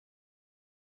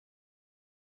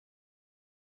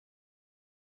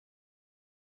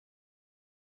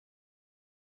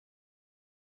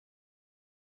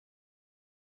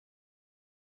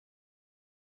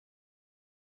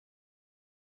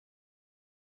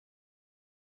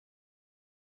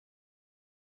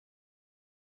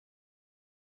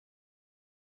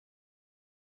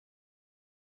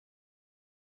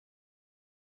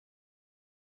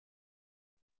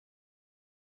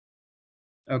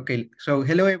Okay, so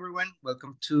hello everyone.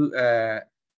 Welcome to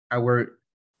our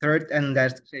third and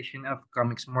last session of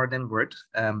Comics More Than Words.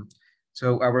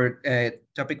 So our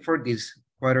topic for this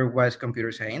quarter was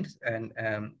computer science, and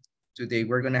today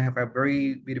we're gonna have a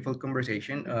very beautiful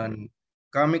conversation on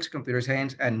comics, computer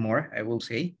science, and more, I will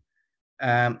say.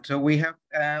 So we have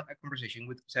a conversation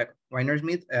with Zach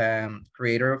Weinersmith,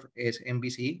 creator of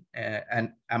SMBC,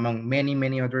 and among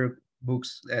many other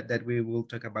books that we will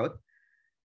talk about.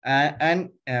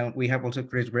 And we have also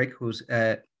Chris Gregg, who's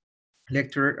a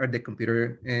lecturer at the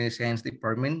computer science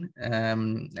department.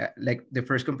 Like the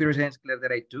first computer science class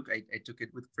that I took it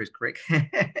with Chris Gregg.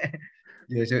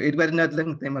 Yeah, so it was not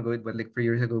long time ago. It was like 3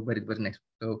 years ago, but it was nice.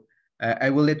 So I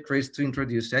will let Chris to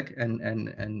introduce Zach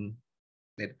and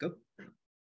let it go.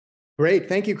 Great,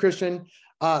 thank you, Christian.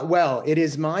 Well, it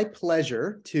is my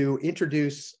pleasure to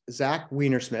introduce Zach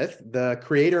Weinersmith, the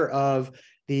creator of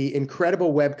the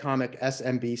incredible webcomic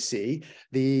SMBC,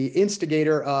 the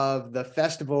instigator of the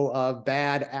Festival of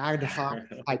Bad Ad Hoc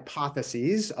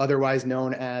Hypotheses, otherwise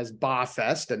known as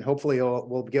BAFest, and hopefully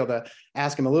we'll be able to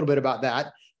ask him a little bit about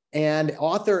that, and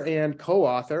author and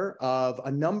co-author of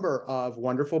a number of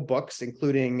wonderful books,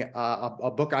 including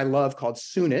a book I love called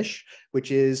Soonish,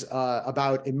 which is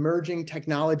about emerging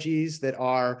technologies that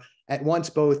are at once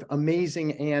both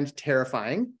amazing and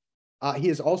terrifying. He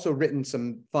has also written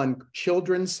some fun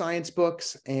children's science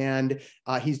books, and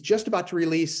he's just about to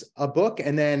release a book,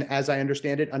 and then, as I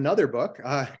understand it, another book.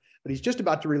 But he's just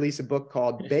about to release a book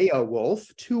called Beowulf,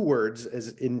 2 words as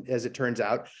it turns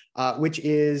out, which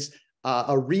is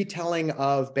a retelling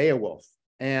of Beowulf.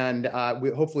 And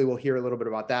hopefully we'll hear a little bit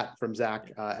about that from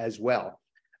Zach as well.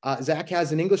 Zach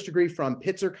has an English degree from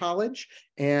Pitzer College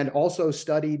and also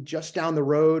studied just down the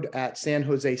road at San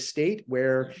Jose State,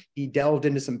 where he delved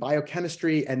into some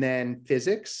biochemistry and then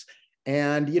physics.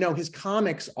 And, you know, his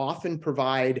comics often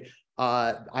provide,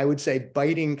 I would say,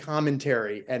 biting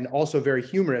commentary, and also very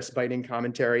humorous biting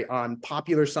commentary on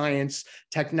popular science,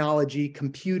 technology,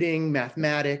 computing,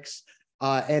 mathematics.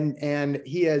 And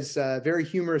he has very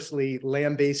humorously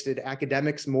lambasted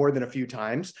academics more than a few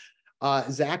times.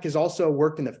 Zach has also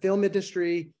worked in the film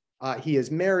industry. He is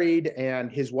married,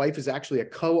 and his wife is actually a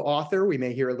co-author. We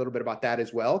may hear a little bit about that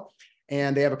as well.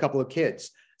 And they have a couple of kids.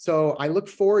 So I look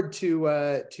forward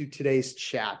to today's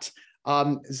chat.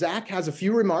 Zach has a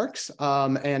few remarks,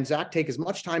 and Zach, take as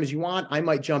much time as you want. I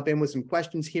might jump in with some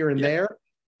questions here and there.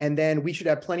 And then we should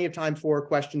have plenty of time for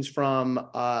questions from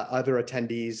other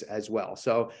attendees as well.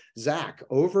 So Zach,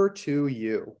 over to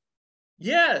you.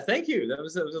 Yeah, thank you. That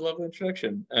was a lovely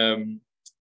introduction.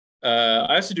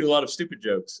 I also do a lot of stupid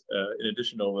jokes in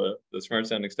addition to all the smart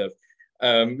sounding stuff.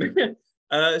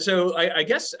 So I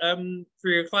guess for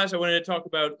your class, I wanted to talk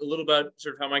about a little about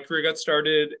sort of how my career got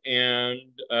started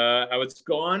and how it's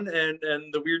gone and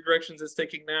the weird directions it's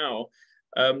taking now.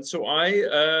 So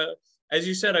as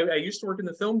you said, I used to work in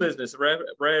the film business. Right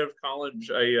out of college,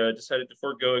 I decided to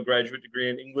forego a graduate degree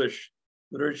in English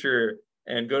literature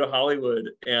and go to Hollywood.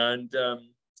 And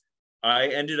I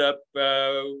ended up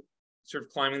sort of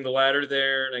climbing the ladder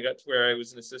there, and I got to where I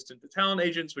was an assistant to talent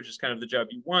agents, which is kind of the job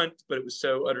you want, but it was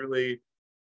so utterly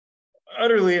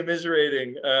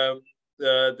immiserating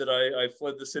that I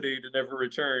fled the city to never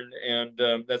return. And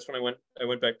that's when I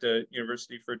went back to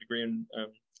university for a degree in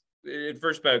at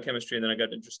first biochemistry, and then I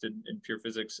got interested in pure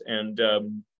physics. And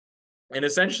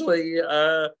essentially,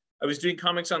 I was doing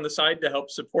comics on the side to help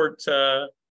support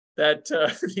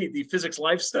the physics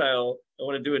lifestyle I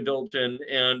wanted to indulge in.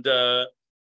 And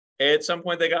at some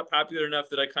point they got popular enough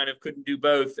that I kind of couldn't do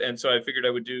both. And so I figured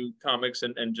I would do comics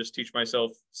and just teach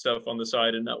myself stuff on the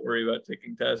side and not worry about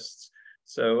taking tests.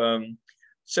 So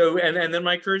and then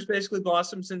my career's basically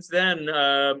blossomed since then.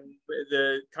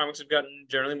 The comics have gotten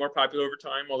generally more popular over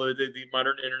time, although the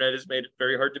modern internet has made it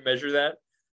very hard to measure that.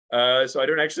 So I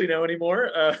don't actually know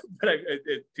anymore, but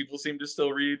people seem to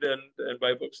still read and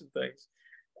buy books and things.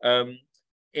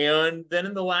 And then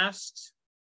in the last,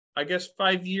 I guess,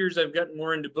 5 years, I've gotten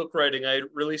more into book writing. I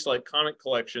released like comic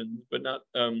collections, but not,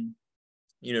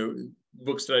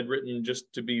 books that I'd written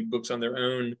just to be books on their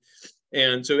own.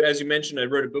 And so, as you mentioned, I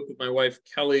wrote a book with my wife,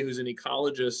 Kelly, who's an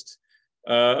ecologist,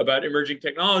 about emerging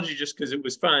technology, just because it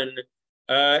was fun.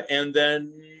 And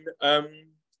then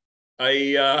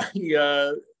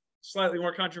slightly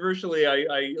more controversially,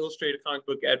 I illustrate a comic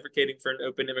book advocating for an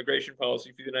open immigration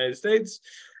policy for the United States.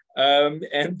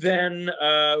 And then,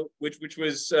 which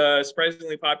was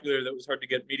surprisingly popular, that was hard to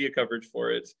get media coverage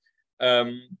for it.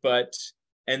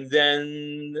 And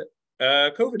then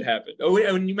COVID happened. Oh,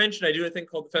 and you mentioned I do a thing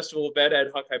called the Festival of Bad Ad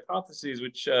Hoc Hypotheses,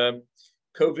 which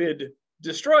COVID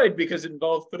destroyed because it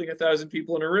involved putting 1,000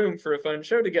 people in a room for a fun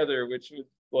show together, which was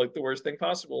like the worst thing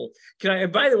possible.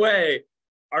 And by the way,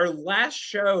 our last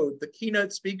show, the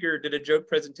keynote speaker did a joke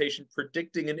presentation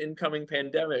predicting an incoming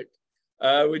pandemic,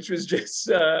 which was just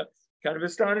kind of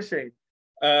astonishing.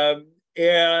 So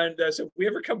if we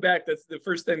ever come back, that's the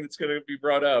first thing that's going to be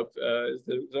brought up, is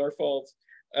that it was our fault.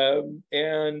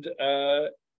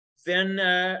 Then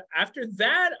after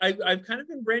that, I've kind of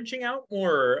been branching out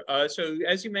more. So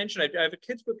as you mentioned, I have a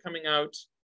kids book coming out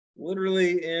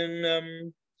literally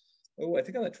in, I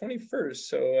think on the 21st.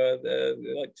 So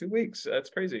like 2 weeks. That's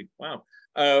crazy. Wow.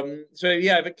 So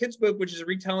yeah, I have a kids book, which is a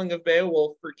retelling of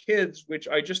Beowulf for kids, which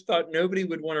I just thought nobody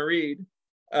would want to read.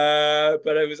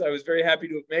 But I was very happy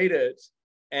to have made it.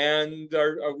 And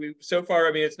are we so far?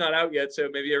 I mean, it's not out yet, so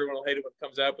maybe everyone will hate it when it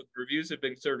comes out. But the reviews have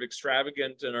been sort of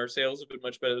extravagant, and our sales have been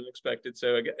much better than expected.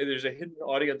 So there's a hidden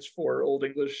audience for Old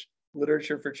English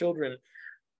literature for children.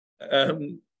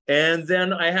 And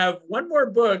then I have one more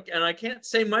book, and I can't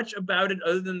say much about it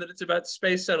other than that it's about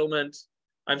space settlement.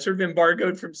 I'm sort of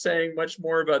embargoed from saying much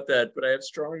more about that, but I have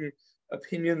strong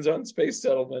opinions on space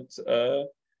settlement.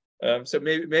 So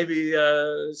maybe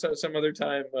some other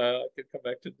time I could come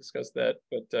back to discuss that.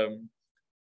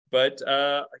 But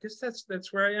I guess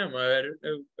that's where I am. I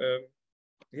don't know.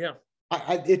 Yeah.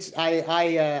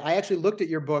 I actually looked at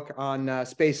your book on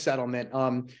space settlement.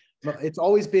 It's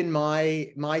always been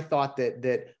my thought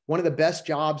that one of the best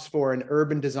jobs for an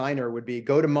urban designer would be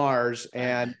go to Mars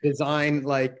and design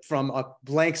like from a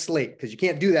blank slate, because you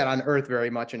can't do that on Earth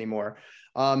very much anymore.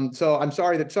 So I'm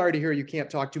sorry to hear you can't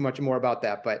talk too much more about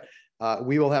that, but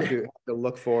we will have to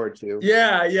look forward to.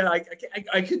 Yeah.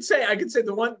 I could say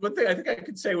the one thing I think I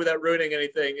could say without ruining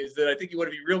anything is that I think you want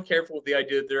to be real careful with the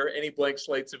idea that there are any blank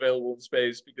slates available in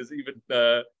space, because even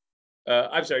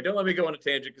I'm sorry, don't let me go on a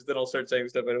tangent, because then I'll start saying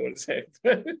stuff I don't want to say.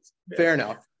 Fair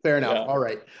enough. Yeah. All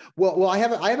right. Well, I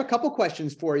have a couple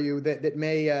questions for you that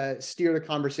may steer the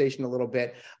conversation a little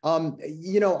bit. A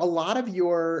lot of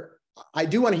I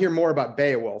do want to hear more about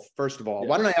Beowulf, first of all. Yeah.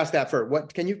 Why don't I ask that first?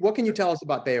 What can you tell us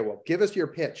about Beowulf? Give us your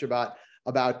pitch about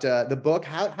the book.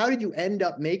 How did you end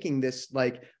up making this,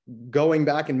 like going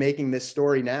back and making this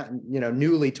story now,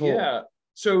 newly told? Yeah.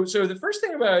 So the first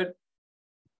thing about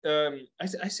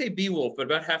I say Beowulf, but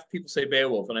about half people say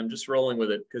Beowulf, and I'm just rolling with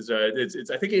it because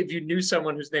it's. I think if you knew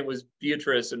someone whose name was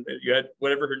Beatrice and you had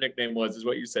whatever her nickname was, is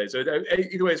what you say. So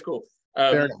either way, it's cool.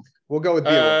 Fair enough. We'll go with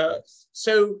Beowulf.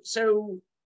 So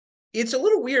it's a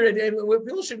little weird, and what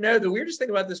people should know, the weirdest thing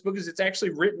about this book is it's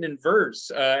actually written in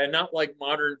verse, and not like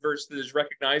modern verse that is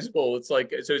recognizable. It's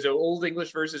like so Old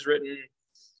English verse is written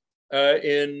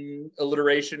in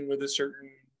alliteration with a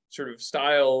certain sort of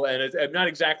style, and I'm not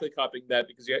exactly copying that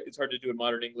because it's hard to do in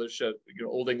modern English.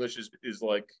 Old English is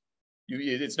like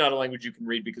it's not a language you can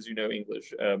read because you know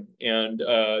English, so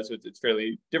it's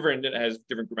fairly different and it has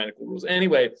different grammatical rules.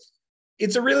 Anyway,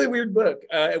 it's a really weird book,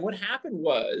 and what happened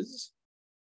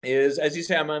is, as you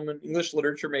say, I'm an English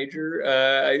literature major.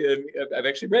 I've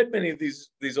actually read many of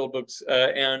these old books,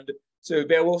 and so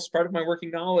Beowulf's part of my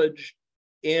working knowledge.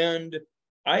 And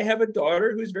I have a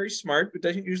daughter who's very smart but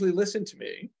doesn't usually listen to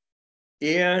me.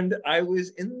 And I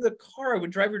was in the car. I would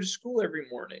drive her to school every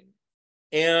morning,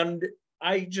 and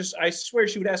I swear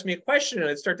she would ask me a question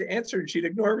and I'd start to answer and she'd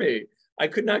ignore me. I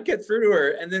could not get through to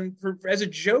her. And then as a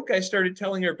joke, I started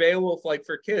telling her Beowulf like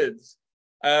for kids.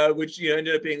 Which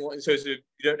ended up being so. If you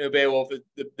don't know Beowulf,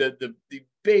 the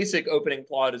basic opening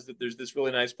plot is that there's this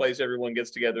really nice place everyone gets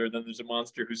together, and then there's a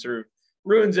monster who sort of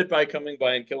ruins it by coming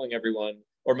by and killing everyone,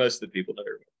 or most of the people, not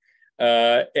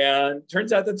everyone. And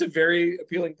turns out that's a very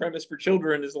appealing premise for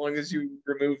children, as long as you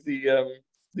remove the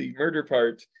murder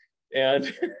part.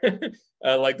 And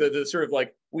like the sort of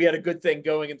like we had a good thing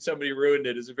going and somebody ruined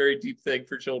it is a very deep thing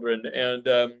for children.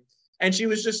 And she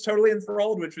was just totally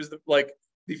enthralled, which was the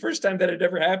first time that had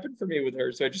ever happened for me with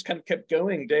her. So I just kind of kept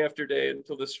going day after day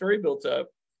until the story built up.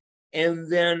 And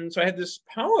then, so I had this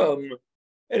poem,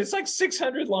 and it's like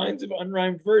 600 lines of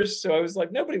unrhymed verse. So I was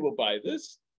like, nobody will buy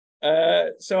this.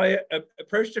 So I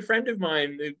approached a friend of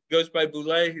mine who goes by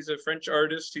Boulet. He's a French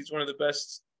artist. He's one of the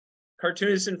best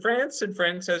cartoonists in France. And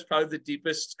France has probably the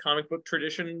deepest comic book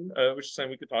tradition, which is something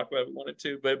we could talk about if we wanted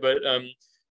to. But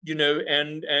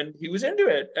and he was into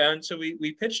it. And so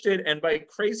we pitched it, and by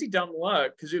crazy dumb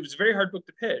luck, because it was a very hard book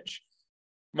to pitch,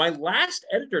 my last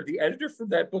editor, the editor for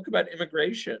that book about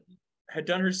immigration, had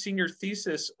done her senior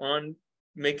thesis on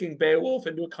making Beowulf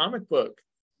into a comic book.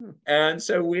 And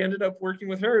so we ended up working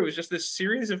with her. It was just this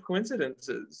series of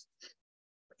coincidences.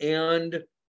 And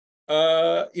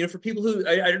for people who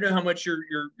I don't know how much your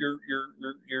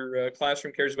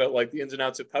classroom cares about like the ins and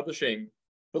outs of publishing,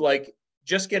 but like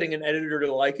just getting an editor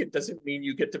to like it doesn't mean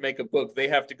you get to make a book. They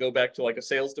have to go back to like a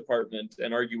sales department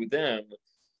and argue with them.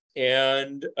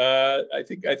 And I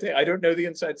think I don't know the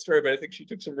inside story, but I think she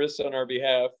took some risks on our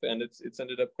behalf, and it's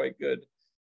ended up quite good.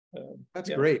 That's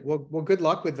great. Well, good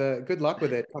luck with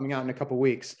it coming out in a couple of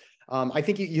weeks. I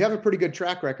think you have a pretty good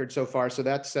track record so far, so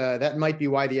that might be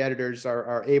why the editors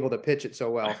are able to pitch it so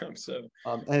well. I hope so.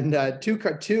 And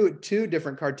two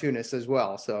different cartoonists as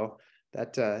well. So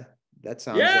that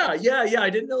sounds. Yeah. I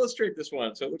didn't illustrate this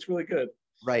one, so it looks really good.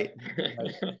 Right.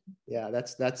 Yeah,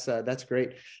 that's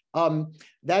great. So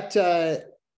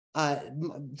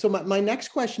my next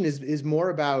question is more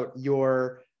about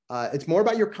your. It's more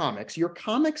about your comics. Your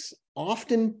comics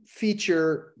often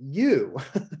feature you.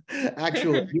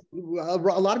 Actually, a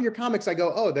lot of your comics, I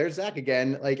go, oh, there's Zach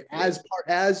again, like as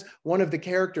one of the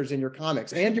characters in your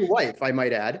comics, and your wife, I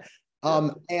might add.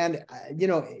 And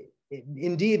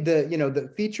indeed,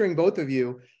 the featuring both of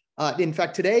you. In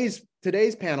fact, today's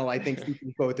panel, I think,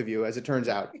 features both of you, as it turns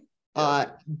out.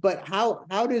 But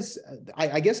how does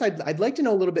I guess I'd like to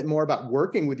know a little bit more about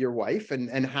working with your wife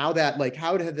and how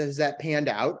has that panned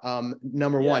out?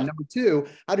 Number one. Number two,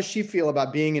 how does she feel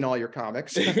about being in all your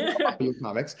comics?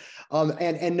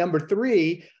 And number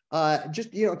three,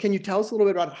 just can you tell us a little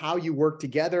bit about how you work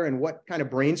together and what kind of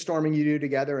brainstorming you do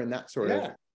together and that sort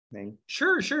of thing?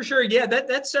 Sure. Yeah,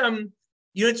 that's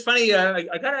it's funny.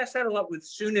 I got asked that a lot with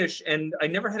Soonish, and I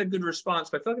never had a good response.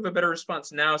 But I feel like I have a better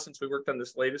response now since we worked on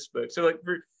this latest book. So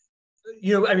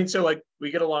we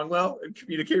get along well and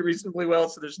communicate reasonably well.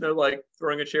 So there's no like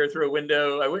throwing a chair through a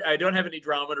window. I don't have any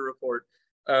drama to report.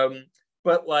 So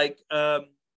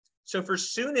for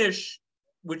Soonish,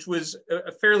 which was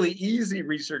a fairly easy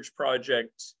research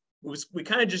project, we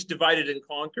kind of just divided and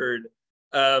conquered.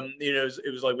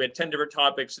 It was like we had 10 different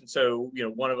topics, and so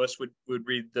one of us would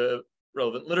read the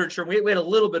relevant literature. We had a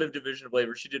little bit of division of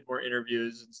labor. She did more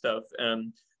interviews and stuff,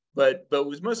 but it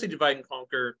was mostly divide and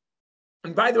conquer.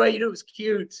 And by the way, it was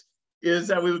cute is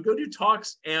that we would go do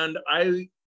talks, and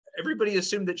everybody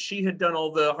assumed that she had done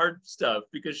all the hard stuff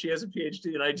because she has a PhD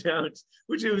and I don't.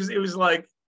 Which it was like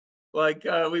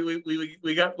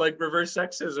we got like reverse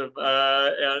sexism,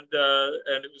 and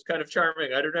it was kind of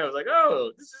charming. I don't know. I was like,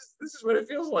 oh, this is what it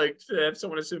feels like to have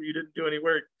someone assume you didn't do any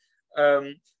work.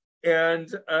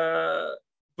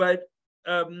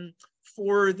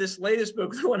 For this latest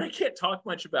book, the one I can't talk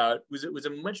much about, it was a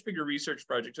much bigger research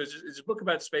project. So it's a book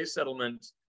about space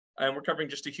settlement, and we're covering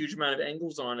just a huge amount of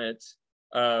angles on it.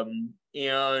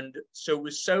 And so it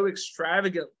was so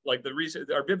extravagant, like the research,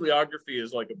 our bibliography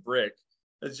is like a brick.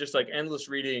 It's just like endless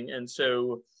reading. And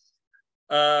so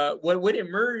what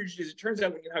emerged is, it turns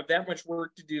out when you have that much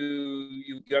work to do,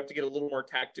 you have to get a little more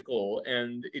tactical.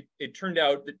 And it turned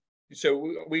out that,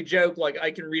 so we joke, like,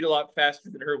 I can read a lot faster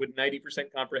than her with 90%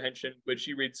 comprehension, but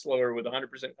she reads slower with 100%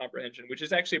 comprehension, which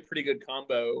is actually a pretty good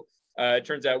combo, it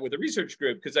turns out, with a research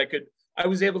group, because I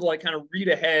was able to like kind of read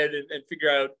ahead and figure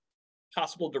out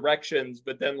possible directions,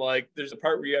 but then like there's a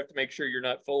part where you have to make sure you're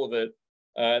not full of it.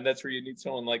 And that's where you need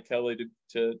someone like Kelly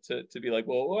to be like,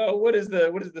 well, what is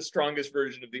the strongest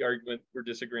version of the argument we're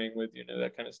disagreeing with,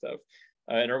 that kind of stuff.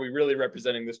 And are we really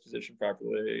representing this position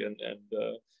properly? And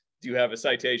do you have a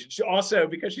citation? She also,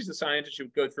 because she's a scientist, she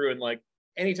would go through and like,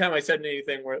 anytime I said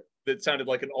anything that sounded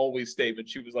like an always statement,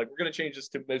 she was like, we're going to change this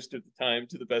to most of the time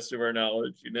to the best of our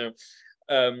knowledge,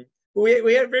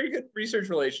 we had a very good research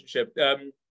relationship.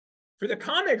 For the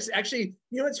comics, actually,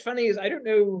 what's funny is I don't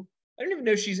even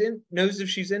know knows if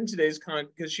she's in today's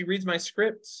comic, because she reads my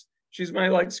scripts. She's my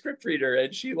like script reader,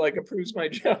 and she like approves my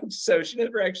jokes. So she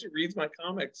never actually reads my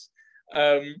comics.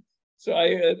 So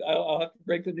I'll have to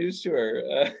break the news to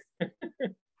her.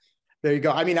 There you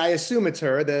go. I mean, I assume it's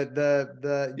her.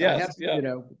 Yes,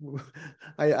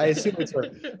 I assume it's her.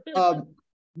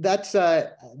 That's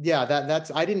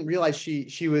I didn't realize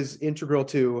she was integral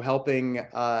to helping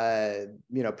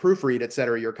proofread, et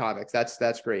cetera, your comics.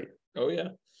 That's great. Oh yeah.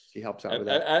 She helps out with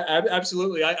that.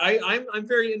 Absolutely. I'm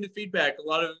very into feedback. A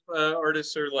lot of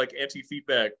artists are like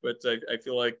anti-feedback, but I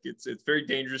feel like it's very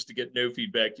dangerous to get no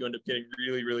feedback. You end up getting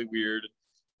really, really weird.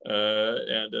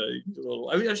 I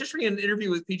was just reading an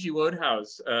interview with P.G.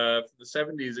 Wodehouse from the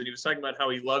 70s, and he was talking about how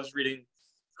he loves reading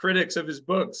critics of his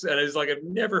books. And I was like, I've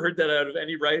never heard that out of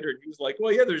any writer. And he was like,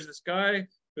 well, yeah, there's this guy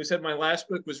who said my last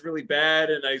book was really bad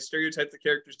and I stereotyped the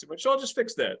characters too much. So I'll just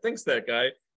fix that. Thanks, that guy.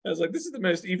 I was like, this is the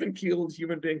most even-keeled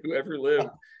human being who ever lived.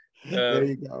 There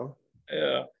you go.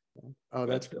 Yeah. Oh,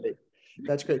 that's great.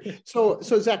 That's great. So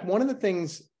Zach, one of the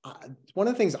things one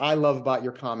of the things I love about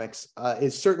your comics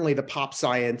is certainly the pop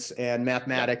science and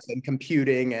mathematics and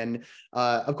computing. And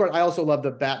of course, I also love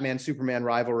the Batman, Superman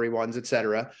rivalry ones, et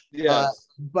cetera. Yes.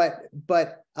 But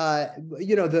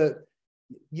you know,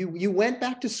 you went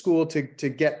back to school to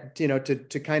get, you know,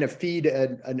 to kind of feed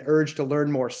an urge to learn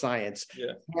more science.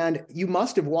 Yeah. And you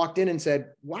must have walked in and said,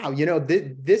 wow, you know,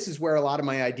 this is where a lot of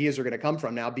my ideas are going to come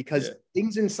from now, because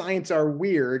things in science are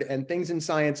weird, and things in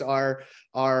science are,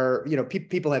 you know,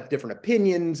 people have different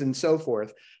opinions and so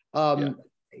forth.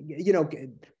 You know,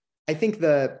 I think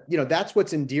you know, that's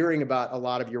what's endearing about a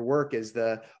lot of your work is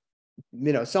you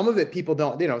know, some of it people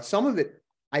don't, you know, some of it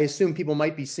I assume people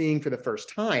might be seeing for the first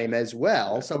time as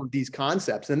well, some of these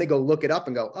concepts, and they go look it up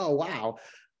and go, oh, wow.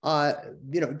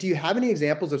 You know, do you have any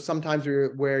examples of sometimes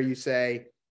where you say,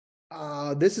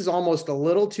 this is almost a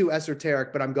little too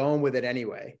esoteric, but I'm going with it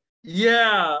anyway?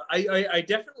 Yeah, I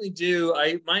definitely do.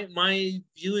 My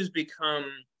view has become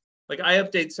like I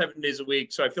update 7 days a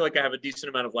week, so I feel like I have a decent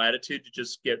amount of latitude to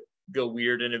just go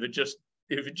weird, and if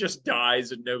it just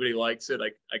dies and nobody likes it,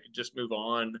 I could just move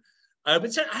on.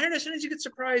 But I don't know, sometimes you get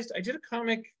surprised. I did a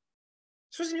comic,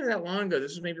 this wasn't even that long ago.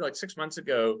 This was maybe like 6 months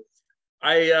ago.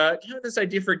 I came up with this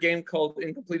idea for a game called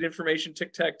Incomplete Information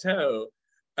Tic-Tac-Toe.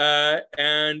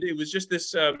 And it was just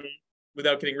this,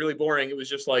 without getting really boring, it was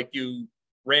just like you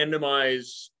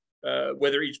randomize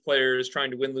whether each player is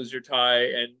trying to win, lose, or tie,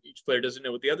 and each player doesn't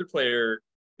know what the other player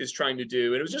is trying to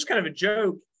do. And it was just kind of a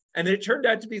joke. And it turned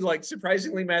out to be like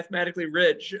surprisingly mathematically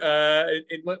rich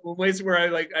in ways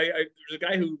where there's a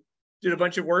guy who did a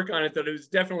bunch of work on it that it was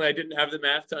definitely, I didn't have the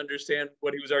math to understand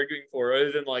what he was arguing for,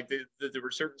 other than like that there were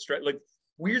certain like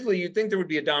weirdly you'd think there would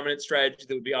be a dominant strategy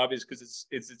that would be obvious because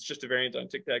it's just a variant on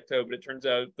tic-tac-toe, but it turns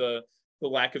out the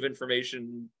lack of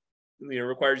information, you know,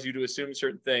 requires you to assume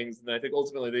certain things, and I think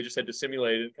ultimately they just had to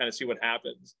simulate it and kind of see what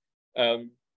happens.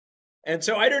 And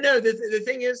so I don't know. The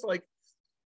thing is, like,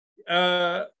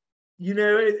 you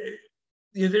know,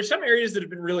 you know, there's some areas that have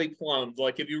been really plumbed.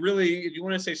 Like if you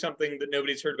want to say something that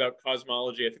nobody's heard about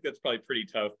cosmology, I think that's probably pretty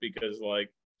tough because, like,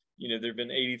 you know, there've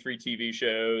been 83 TV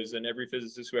shows and every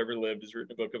physicist who ever lived has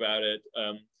written a book about it.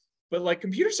 But like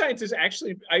computer science is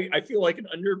actually, I feel like an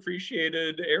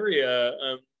underappreciated area.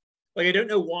 Like I don't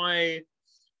know why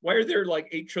are there like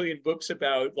 8 trillion books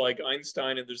about like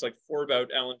Einstein and there's like 4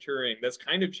 about Alan Turing? That's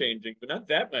kind of changing, but not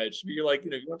that much. You're like, you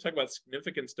know, you want to talk about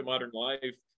significance to modern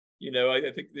life. You know, I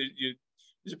think that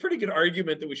there's a pretty good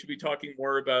argument that we should be talking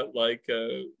more about, like,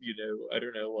 you know, I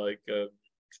don't know, like,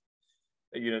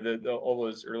 you know, all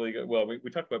those early, well, we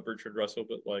talked about Bertrand Russell,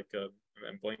 but like,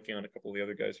 I'm blanking on a couple of the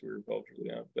other guys who were involved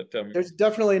early on. But there's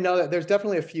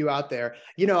definitely a few out there.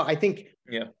 You know, I think,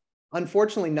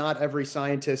 unfortunately, not every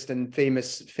scientist and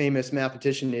famous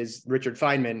mathematician is Richard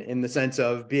Feynman in the sense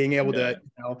of being able to,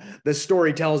 you know, the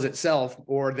story tells itself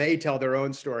or they tell their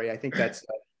own story. I think that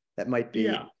might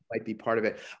be. Might be part of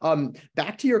it.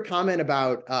 Back to your comment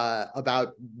about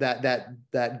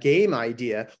that game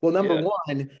idea. Well, number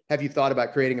one, have you thought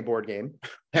about creating a board game?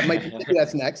 That might be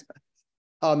that's next.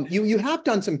 You have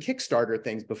done some Kickstarter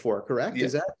things before, correct?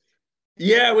 Is that?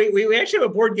 Yeah, we actually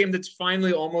have a board game that's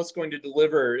finally almost going to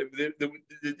deliver. It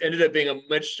ended up being a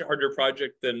much harder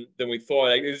project than we thought.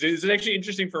 It's actually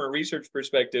interesting from a research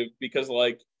perspective because,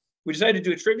 like, we decided to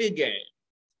do a trivia game,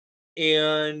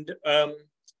 and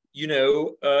you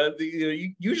know,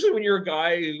 usually when you're a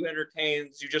guy who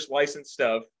entertains, you just license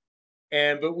stuff.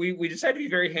 But we decided to be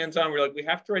very hands-on. We're like, we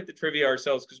have to write the trivia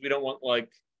ourselves because we don't want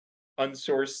like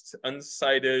unsourced,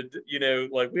 uncited, you know,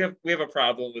 like we have a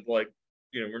problem with, like,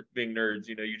 you know, we're being nerds,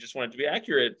 you know, you just want it to be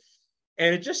accurate.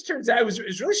 And it just turns out it was a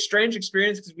really strange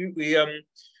experience because we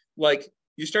like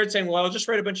you start saying, well, I'll just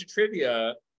write a bunch of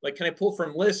trivia. Like, can I pull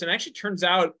from lists? And it actually turns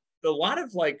out a lot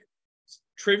of like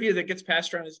trivia that gets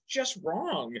passed around is just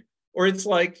wrong, or it's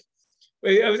like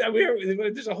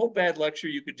there's a whole bad lecture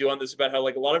you could do on this about how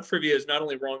like a lot of trivia is not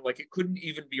only wrong, like it couldn't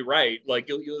even be right. Like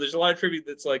there's a lot of trivia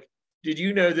that's like, did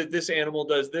you know that this animal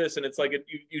does this? And it's like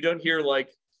you don't hear like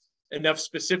enough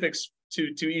specifics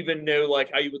to even know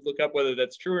like how you would look up whether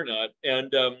that's true or not.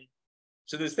 And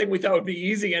so this thing we thought would be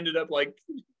easy ended up like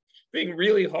being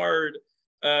really hard.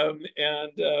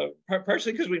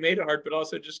 Partially because we made it hard, but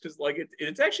also just because like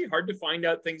it's actually hard to find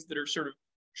out things that are sort of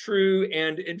true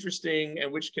and interesting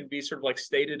and which can be sort of like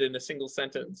stated in a single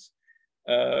sentence.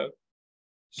 So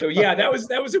yeah, that was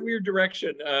a weird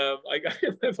direction. I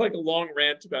have like a long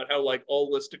rant about how like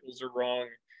all listicles are wrong.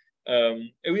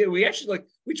 We actually like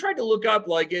we tried to look up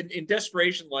like in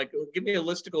desperation, like, oh, give me a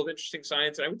listicle of interesting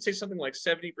science, and I would say something like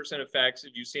 70% of facts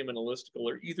if you see them in a listicle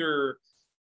are either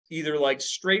like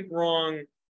straight wrong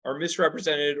are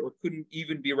misrepresented or couldn't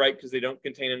even be right because they don't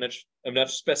contain enough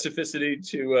specificity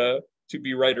to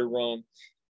be right or wrong.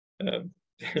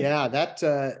 Yeah,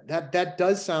 that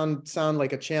does sound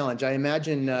like a challenge. I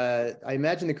imagine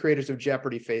the creators of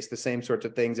Jeopardy face the same sorts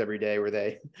of things every day, where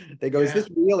they go, "Is this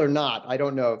real or not?" I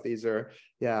don't know if these are.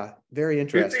 Yeah, very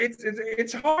interesting.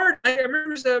 It's hard. I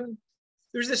remember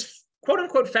there's this quote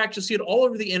unquote fact. You'll see it all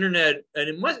over the internet,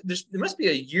 and there must be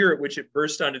a year at which it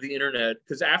burst onto the internet,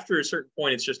 because after a certain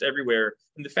point, it's just everywhere.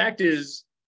 And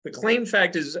the claim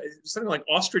fact is something like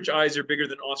ostrich eyes are bigger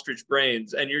than ostrich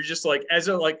brains, and you're just like,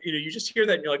 you just hear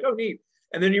that and you're like, oh, neat.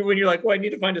 And then when you're like, well, I need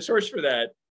to find a source for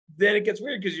that, then it gets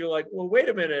weird, because you're like, well, wait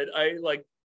a minute,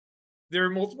 there are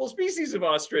multiple species of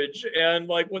ostrich, and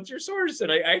like, what's your source?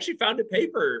 And I actually found a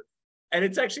paper, and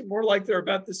it's actually more like they're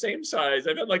about the same size.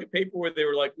 I found like a paper where they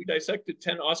were like, we dissected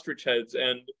 10 ostrich heads,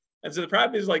 and so the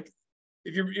problem is, like,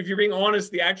 if you're being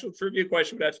honest, the actual trivia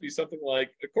question would have to be something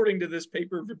like, according to this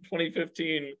paper from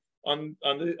 2015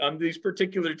 on these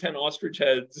particular 10 ostrich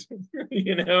heads,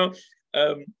 you know.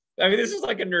 I mean, this is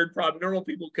like a nerd problem. Normal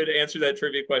people could answer that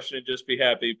trivia question and just be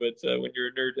happy, but when you're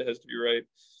a nerd, it has to be right.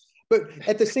 But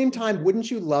at the same time, wouldn't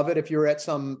you love it if you were at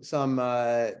some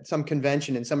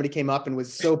convention and somebody came up and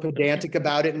was so pedantic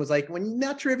about it and was like, "When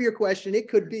that trivia question, it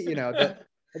could be," you know.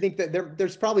 I think that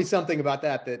there's probably something about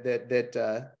that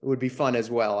would be fun as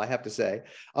well, I have to say.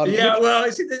 Yeah, well, I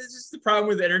see, this is the problem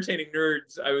with entertaining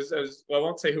nerds. Well, I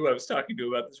won't say who I was talking to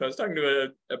about this, but I was talking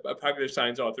to a popular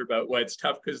science author about why it's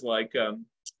tough, because I'm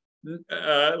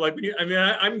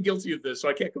guilty of this, so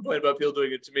I can't complain about people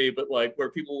doing it to me, but like, where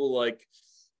people will like,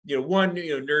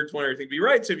 nerds want everything to be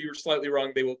right, so if you were slightly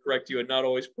wrong, they will correct you, and not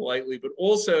always politely, but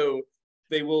also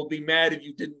they will be mad if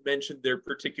you didn't mention their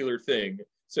particular thing.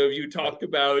 So if you talk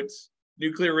about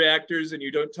nuclear reactors and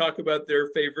you don't talk about their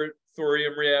favorite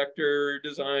thorium reactor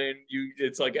design,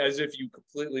 it's like as if you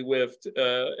completely whiffed.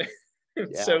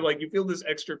 So like, you feel this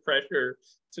extra pressure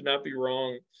to not be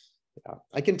wrong. Yeah,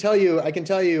 I can tell you,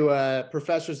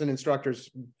 professors and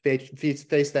instructors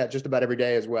face that just about every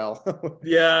day as well.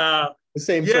 Yeah, the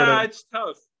same sort of. Yeah, it's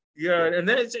tough. Yeah, and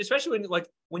then it's especially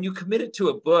when you commit it to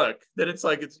a book, then it's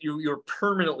like you're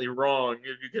permanently wrong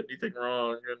if you get anything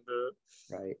wrong. And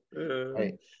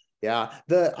right. Yeah.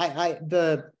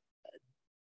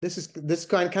 This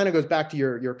kind of goes back to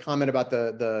your comment about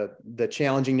the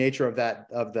challenging nature of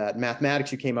that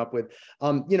mathematics you came up with.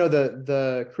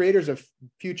 The creators of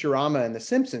Futurama and The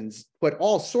Simpsons put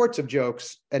all sorts of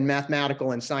jokes and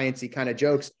mathematical and sciencey kind of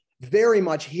jokes very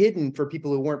much hidden for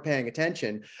people who weren't paying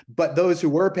attention, but those who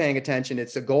were paying attention,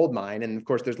 it's a gold mine. And of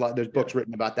course, there's books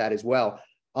written about that as well.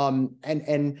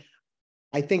 And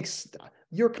I think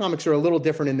your comics are a little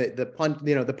different in the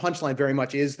punchline very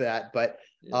much is that, but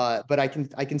I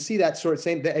can see that sort of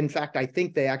same. In fact, I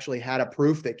think they actually had a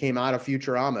proof that came out of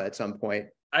Futurama at some point.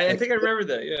 I think I remember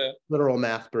that. Yeah, literal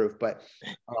math proof. But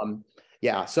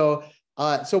yeah, so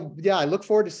yeah, I look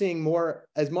forward to seeing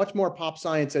as much more pop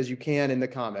science as you can in the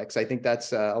comics. I think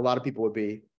that's a lot of people would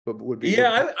be.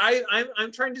 Yeah,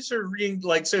 I'm trying to sort of reading,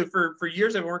 like, so for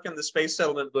years I've been working on the space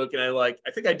settlement book, and I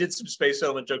think I did some space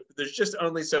settlement jokes, but there's just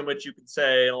only so much you can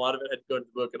say, and a lot of it had to go into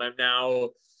the book, and I'm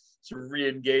now sort of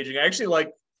re-engaging. I actually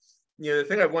the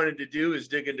thing I wanted to do is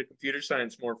dig into computer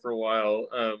science more for a while,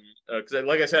 because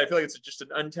like I said, I feel like it's just an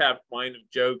untapped mine of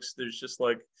jokes.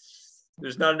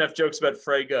 There's not enough jokes about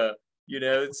Frege.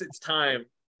 It's time.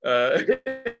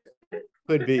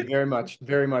 Could be very much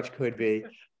could be.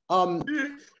 One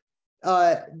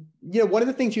of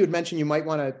the things you had mentioned you might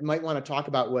want to talk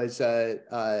about was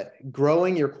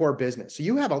growing your core business. So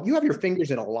you have your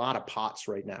fingers in a lot of pots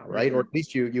right now, right? Mm-hmm. Or at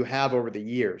least you have over the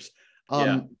years.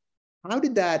 How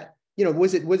did that?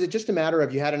 Was it just a matter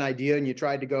of you had an idea and you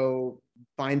tried to go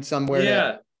find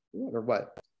somewhere? Or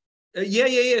what?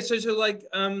 Yeah. So like,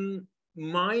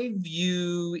 my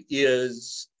view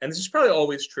is, and this is probably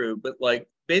always true, but like,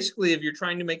 basically, if you're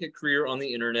trying to make a career on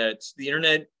the internet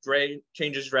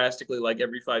changes drastically like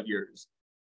every 5 years.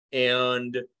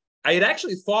 And I had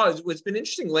actually thought, what's been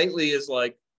interesting lately is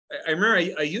like, I remember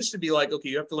I used to be like, okay,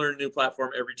 you have to learn a new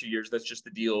platform every 2 years. That's just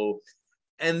the deal.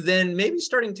 And then maybe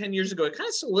starting 10 years ago, it kind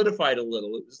of solidified a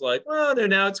little. It was like, well, no,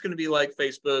 now it's going to be like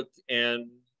Facebook and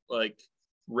like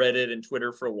Reddit and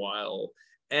Twitter for a while.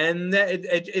 And that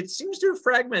it seems to have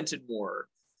fragmented more.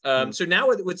 So now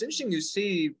what's interesting to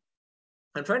see,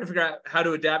 I'm trying to figure out how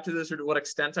to adapt to this, or to what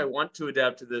extent I want to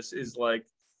adapt to this, is like,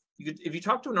 if you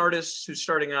talk to an artist who's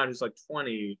starting out, who's like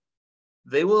 20,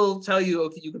 they will tell you,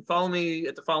 okay, you can follow me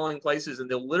at the following places,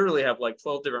 and they'll literally have like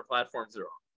 12 different platforms they're on.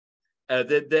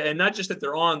 And not just that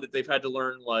they're on, that they've had to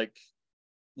learn like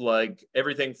like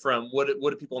everything from what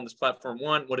do people on this platform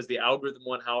want? What does the algorithm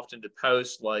want? How often to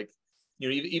post? Like, you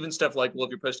know, even stuff like, well, if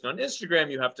you're posting on Instagram,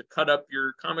 you have to cut up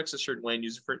your comics a certain way and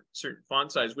use a certain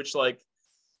font size, which like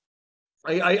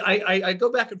I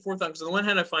go back and forth on, because on the one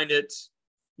hand, I find it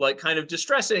like kind of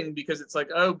distressing because it's like,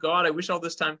 oh God, I wish all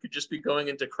this time could just be going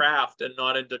into craft and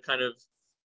not into kind of,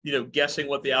 you know, guessing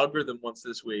what the algorithm wants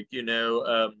this week. You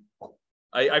know,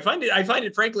 I find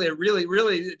it frankly really,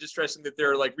 really distressing that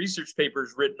there are like research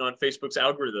papers written on Facebook's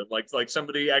algorithm. Like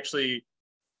somebody actually,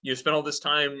 you know, spent all this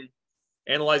time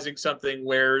analyzing something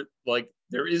where like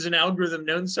there is an algorithm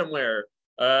known somewhere,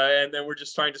 and then we're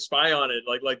just trying to spy on it.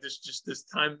 Like this just this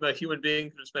time a human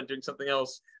being could have spent doing something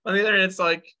else. On the other hand, it's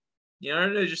like, you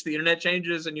know, just the internet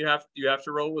changes and you have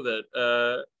to roll with it.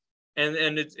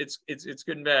 And it's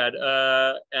good and bad.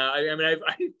 I mean,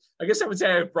 I guess I would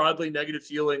say I have broadly negative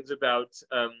feelings about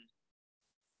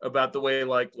the way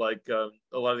like a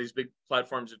lot of these big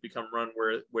platforms have become run,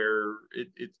 where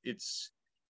it's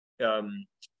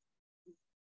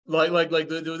like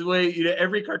the way, you know,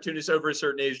 every cartoonist over a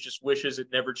certain age just wishes it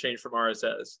never changed from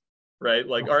RSS, right?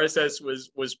 Like RSS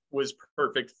was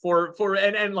perfect for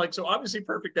and like, so obviously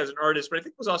perfect as an artist, but I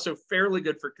think it was also fairly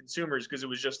good for consumers, because it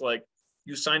was just like,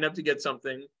 you sign up to get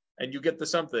something and you get the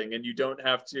something, and you don't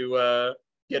have to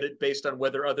get it based on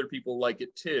whether other people like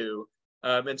it too.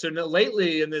 And so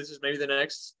lately, and this is maybe the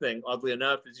next thing, oddly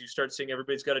enough, is you start seeing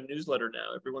everybody's got a newsletter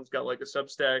now. Everyone's got like a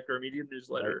Substack or a Medium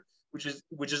newsletter, right,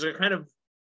 which is a kind of,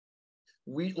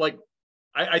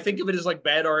 I think of it as like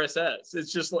bad RSS.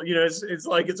 It's just like, you know, it's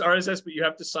like it's RSS, but you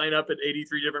have to sign up at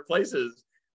 83 different places.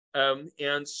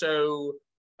 And so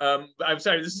I'm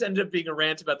sorry, this has ended up being a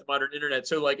rant about the modern internet.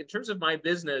 So like in terms of my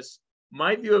business,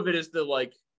 my view of it is the,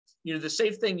 like, you know, the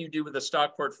safe thing you do with a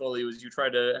stock portfolio is you try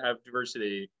to have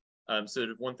diversity. So that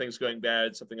if one thing's going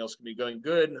bad, something else can be going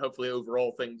good, and hopefully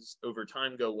overall things over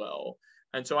time go well.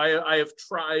 And so I have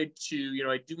tried to, you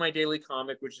know, I do my daily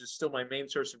comic, which is still my main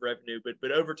source of revenue,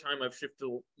 but over time I've shifted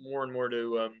more and more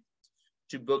to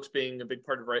books being a big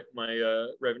part of my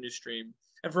revenue stream.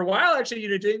 And for a while, actually, you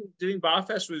know, doing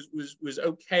BAFest was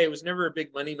okay. It was never a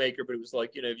big money maker, but it was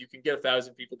like, you know, if you can get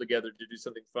 1,000 people together to do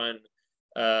something fun,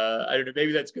 I don't know,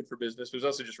 maybe that's good for business. It was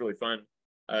also just really fun.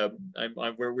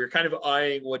 We're kind of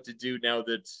eyeing what to do now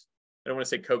that, I don't want to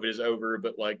say COVID is over,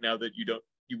 but like now that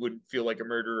you wouldn't feel like a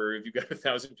murderer if you got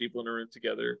 1,000 people in a room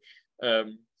together.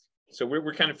 So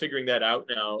we're kind of figuring that out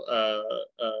now.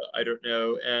 I don't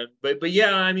know, but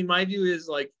yeah, I mean, my view is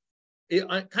like,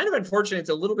 kind of unfortunate. It's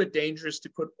a little bit dangerous to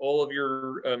put all of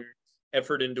your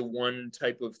effort into one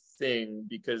type of thing,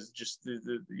 because just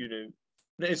the you know,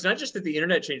 it's not just that the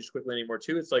internet changes quickly anymore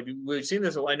too. It's like, we've seen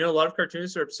this. I know a lot of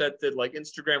cartoonists are upset that like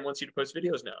Instagram wants you to post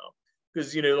videos now,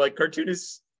 because, you know, like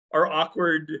cartoonists are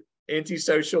awkward,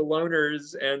 antisocial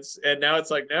loners, and now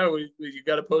it's like, no, you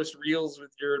got to post reels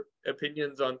with your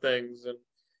opinions on things. And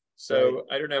so right.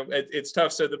 I don't know, it's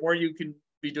tough. So the more you can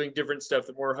be doing different stuff,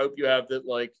 the more hope you have that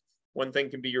like one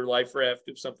thing can be your life raft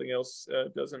if something else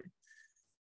doesn't.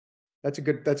 That's a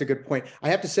good point. I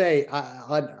have to say,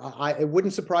 it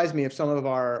wouldn't surprise me if some of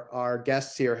our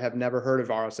guests here have never heard of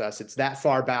RSS. It's that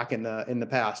far back in the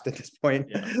past at this point.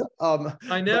 Yeah.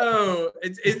 I know.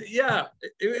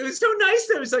 It was so nice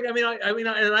that it was like,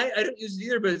 I don't use it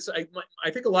either, but it's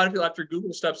I think a lot of people, after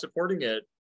Google stopped supporting it,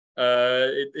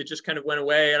 it just kind of went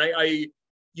away. And I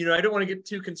you know, I don't want to get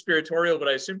too conspiratorial, but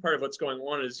I assume part of what's going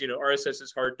on is, you know, RSS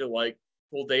is hard to like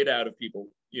pull data out of people,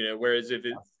 you know, whereas if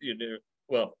it's, you know,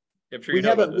 well, I'm sure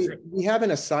we have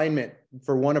an assignment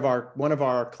for one of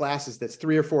our classes that's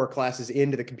 3 or 4 classes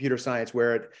into the computer science,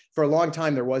 where for a long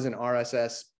time there was an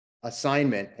RSS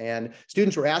assignment, and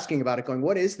students were asking about it, going,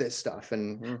 what is this stuff?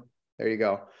 And there you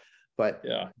go. But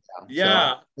yeah.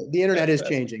 So the internet is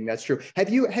changing. That's true. Have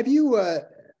you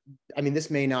I mean, this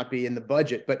may not be in the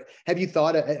budget, but have you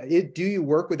thought, do you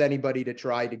work with anybody to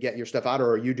try to get your stuff out, or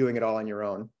are you doing it all on your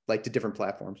own, like to different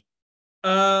platforms?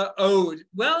 I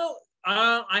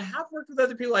have worked with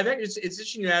other people. It's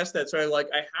interesting you asked that. So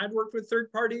I had worked with third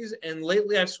parties, and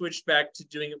lately I've switched back to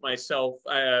doing it myself,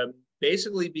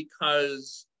 basically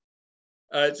because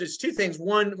it's 2 things.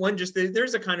 One, just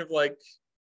there's a kind of like,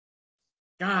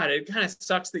 God, it kind of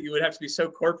sucks that you would have to be so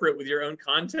corporate with your own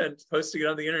content, posting it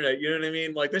on the internet. You know what I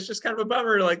mean? Like, that's just kind of a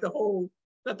bummer. Like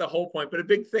not the whole point, but a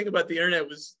big thing about the internet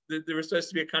was that there was supposed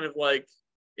to be a kind of like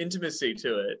intimacy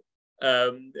to it. You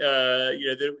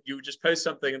know, that you would just post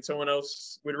something and someone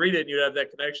else would read it and you'd have that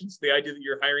connection. So the idea that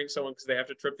you're hiring someone because they have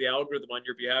to trip the algorithm on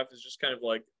your behalf is just kind of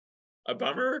like a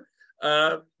bummer.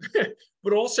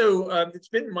 But also, it's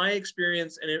been my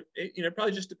experience, and it you know,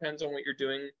 probably just depends on what you're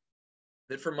doing,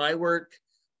 that for my work,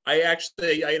 the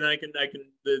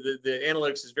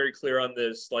analytics is very clear on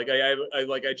this. Like I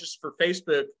just for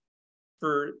Facebook,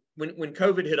 for when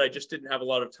COVID hit, I just didn't have a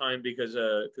lot of time because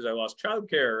I lost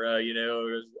childcare. You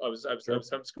know, I was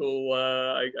homeschool.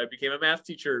 I became a math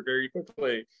teacher very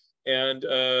quickly, and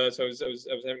so I was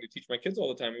having to teach my kids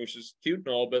all the time, which is cute and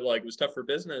all, but like it was tough for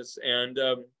business. And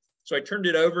so I turned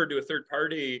it over to a third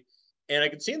party, and I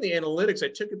could see in the analytics, I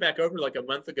took it back over like a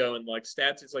month ago, and like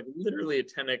stats, it's like literally a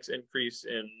 10x increase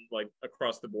in like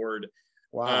across the board.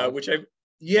 Wow. Which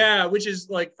is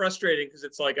like frustrating because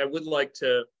it's like I would like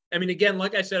to. I mean, again,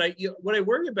 like I said, what I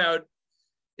worry about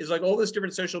is like all this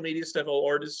different social media stuff all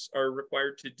artists are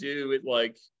required to do. It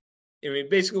like, I mean,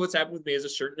 basically what's happened with me is a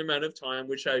certain amount of time,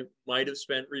 which I might have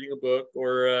spent reading a book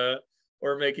or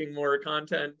making more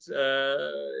content,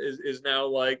 is now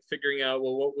like figuring out,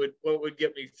 well, what would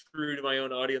get me through to my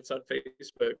own audience on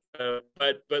Facebook.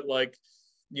 But like,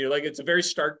 you know, like it's a very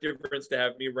stark difference to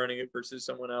have me running it versus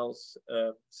someone else.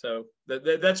 So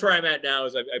that's where I'm at now.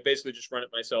 Is I basically just run it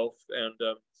myself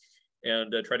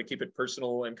and try to keep it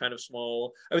personal and kind of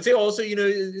small. I would say also, you know,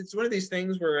 it's one of these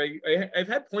things where I've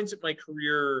had points in my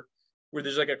career where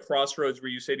there's like a crossroads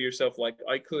where you say to yourself, like,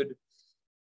 I could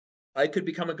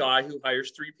become a guy who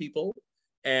hires 3 people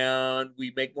and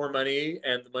we make more money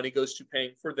and the money goes to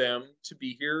paying for them to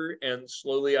be here. And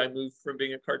slowly I moved from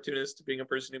being a cartoonist to being a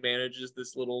person who manages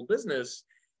this little business.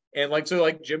 And like, so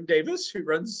like Jim Davis, who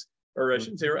runs, or I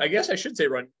shouldn't say, I guess I should say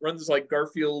runs like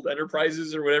Garfield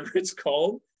Enterprises or whatever it's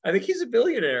called. I think he's a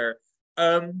billionaire.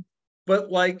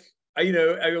 But like, I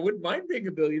wouldn't mind being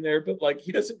a billionaire, but like,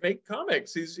 he doesn't make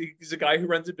comics. He's a guy who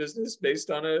runs a business based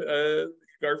on a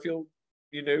Garfield,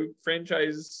 you know,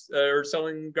 franchise or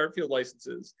selling Garfield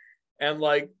licenses. And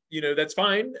like, you know, that's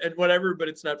fine and whatever, but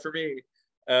it's not for me.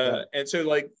 And so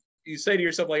like, you say to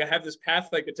yourself, like, I have this path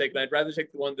I could take, and I'd rather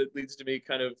take the one that leads to me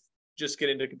kind of just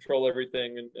getting to control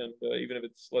everything, and even if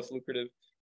it's less lucrative.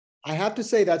 I have to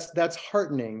say that's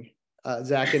heartening,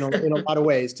 Zach, in a lot of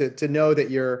ways, to know that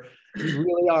you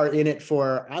really are in it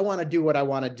for, I want to do what I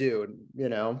want to do, you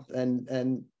know,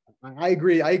 and I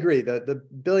agree. The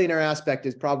billionaire aspect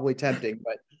is probably tempting,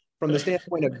 but from the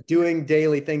standpoint of doing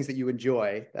daily things that you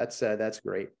enjoy, that's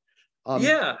great.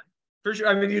 Yeah, for sure.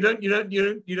 I mean, you don't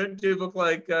do a book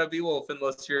like Beowulf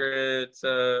unless you're at.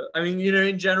 I mean, you know,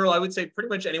 in general, I would say pretty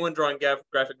much anyone drawing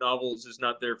graphic novels is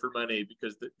not there for money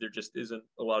because there just isn't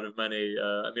a lot of money.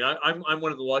 I mean, I'm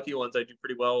one of the lucky ones. I do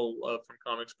pretty well from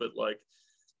comics, but like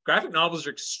graphic novels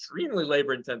are extremely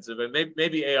labor intensive, and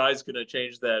maybe AI is going to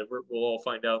change that. We'll all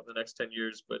find out in the next 10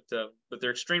 years, but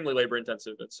they're extremely labor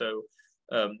intensive, and so.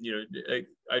 You know,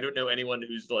 I don't know anyone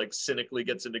who's like cynically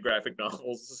gets into graphic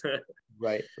novels.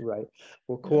 Right.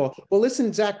 Well, cool. Well,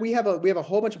 listen, Zach, we have a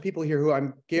whole bunch of people here who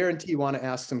I'm guarantee want to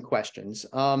ask some questions.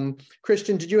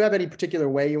 Christian, did you have any particular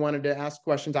way you wanted to ask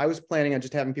questions? I was planning on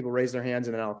just having people raise their hands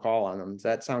and then I'll call on them. Does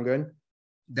that sound good?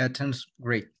 That sounds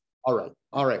great.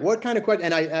 All right. What kind of question?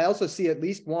 And I also see at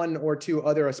least 1 or 2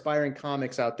 other aspiring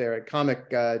comics out there, comic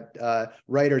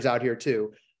writers out here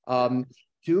too.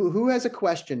 Who has a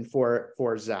question for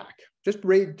Zach? Just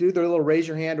do the little raise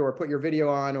your hand or put your video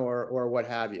on or what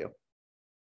have you.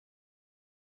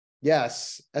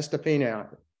 Yes, Estefania,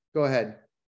 go ahead.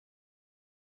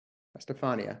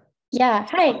 Estefania. Yeah,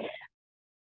 hi.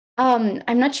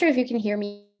 I'm not sure if you can hear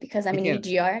me because I'm in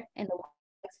UGR and the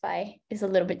Wi-Fi is a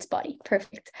little bit spotty.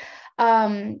 Perfect.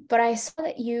 But I saw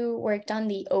that you worked on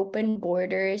the Open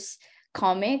Borders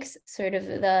comics, sort of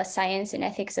the science and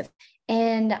ethics of,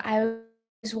 and I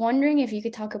was wondering if you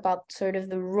could talk about sort of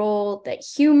the role that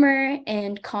humor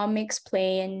and comics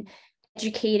play in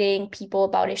educating people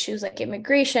about issues like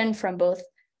immigration from both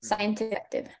scientific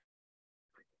perspective.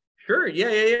 Sure.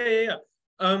 Yeah.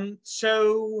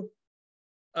 So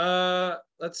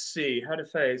let's see how to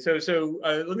say. So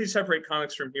let me separate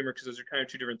comics from humor because those are kind of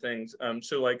 2 different things.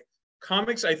 So like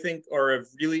comics, I think, are a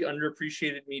really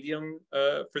underappreciated medium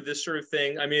for this sort of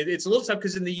thing. I mean, it's a little tough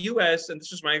because in the US, and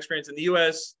this was my experience in the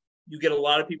US, you get a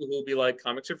lot of people who will be like,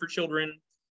 comics are for children.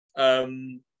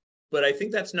 But I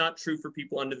think that's not true for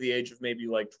people under the age of maybe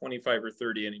like 25 or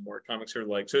 30 anymore. Comics are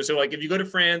like, so like if you go to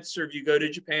France or if you go to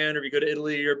Japan or if you go to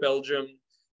Italy or Belgium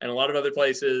and a lot of other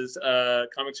places,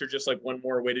 comics are just like one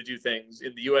more way to do things.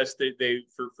 In the US, they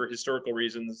for historical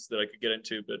reasons that I could get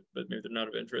into, but maybe they're not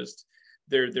of interest,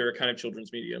 they're a kind of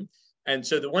children's medium. And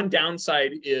so the one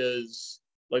downside is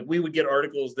like we would get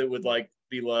articles that would like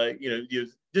be like, you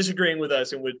disagreeing with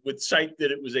us and would cite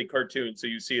that it was a cartoon. So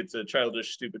you see it's a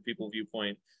childish, stupid people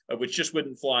viewpoint, which just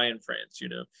wouldn't fly in France,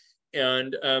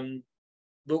 And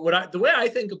but the way I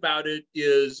think about it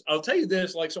is, I'll tell you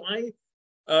this, like, so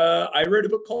I wrote a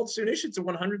book called Soonish. It's a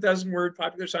 100,000 word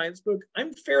popular science book.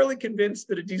 I'm fairly convinced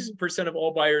that a decent percent of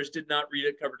all buyers did not read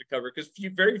it cover to cover, because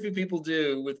very few people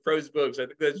do with prose books. I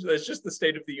think that's just the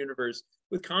state of the universe.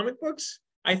 With comic books,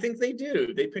 I think they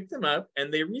do. They pick them up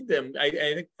and they read them. I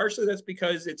think partially that's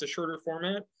because it's a shorter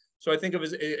format. So I think of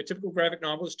as a typical graphic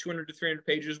novel is 200 to 300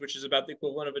 pages, which is about the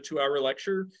equivalent of a 2-hour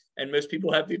lecture. And most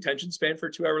people have the attention span for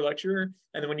a 2-hour lecture.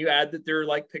 And then when you add that there are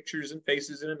like pictures and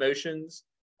faces and emotions,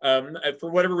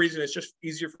 for whatever reason, it's just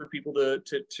easier for people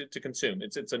to consume.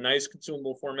 It's a nice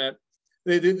consumable format.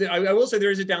 I will say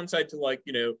there is a downside to, like,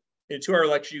 you know, in a 2-hour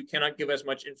lecture, you cannot give as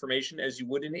much information as you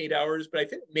would in 8 hours, but I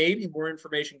think maybe more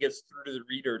information gets through to the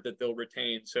reader that they'll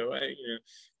retain. So, you know,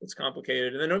 it's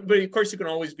complicated. And then, but of course, you can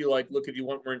always be like, look, if you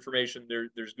want more information,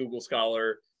 there's Google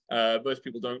Scholar. Most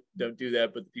people don't do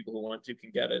that, but the people who want to can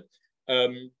get it.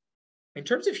 In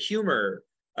terms of humor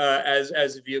as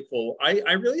a vehicle,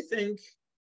 I really think,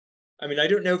 I mean, I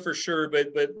don't know for sure, but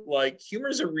like humor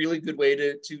is a really good way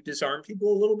to disarm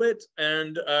people a little bit.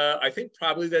 And I think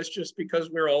probably that's just because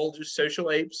we're all just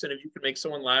social apes. And if you can make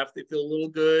someone laugh, they feel a little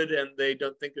good and they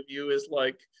don't think of you as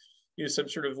like, you know, some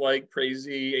sort of like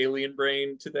crazy alien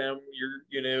brain to them.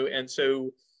 You know, and so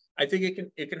I think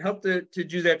it can help to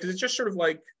do that, because it's just sort of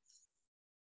like,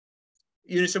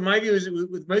 you know, so my view is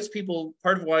with most people,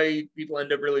 part of why people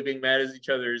end up really being mad at each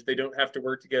other is they don't have to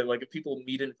work together. Like if people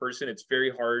meet in person, it's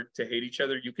very hard to hate each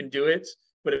other. You can do it,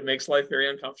 but it makes life very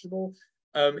uncomfortable.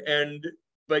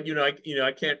 But you know,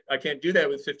 I can't do that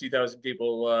with 50,000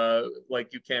 people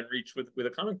like you can reach with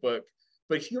a comic book.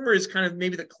 But humor is kind of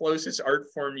maybe the closest art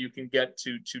form you can get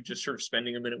to just sort of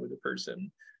spending a minute with a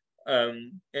person.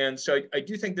 And so I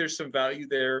do think there's some value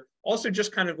there. Also,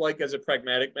 just kind of like as a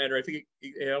pragmatic matter, I think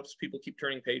it helps people keep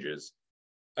turning pages.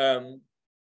 But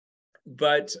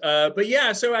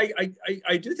yeah, so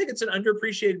I do think it's an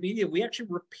underappreciated medium. We actually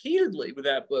repeatedly with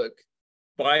that book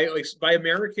by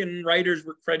American writers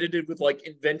were credited with like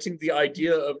inventing the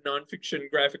idea of nonfiction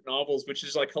graphic novels, which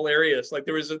is like hilarious. Like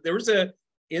there was a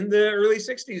in the early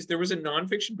 60s, there was a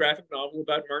nonfiction graphic novel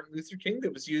about Martin Luther King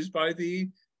that was used by the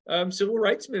civil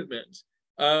rights movement.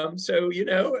 So, you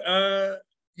know,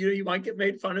 you might get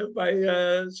made fun of by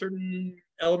certain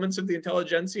elements of the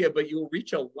intelligentsia, but you will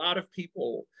reach a lot of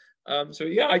people. So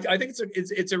yeah, I think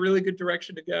it's a really good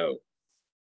direction to go.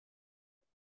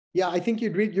 Yeah, I think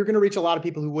you're going to reach a lot of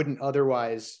people who wouldn't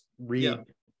otherwise read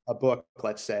a book,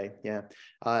 let's say. Yeah.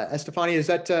 Estefania, does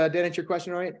that answer your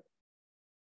question, right?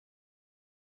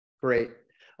 Great.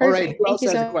 All right. Who else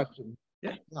has a question?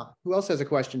 Yeah. Who else has a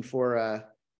question for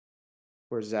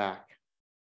Zach?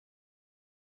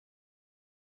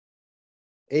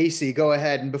 AC, go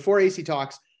ahead. And before AC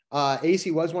talks, AC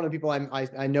was one of the people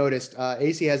I noticed.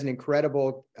 AC has an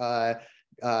incredible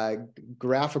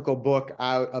graphical book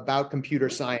out about computer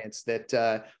science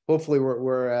that hopefully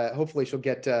hopefully she'll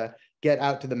get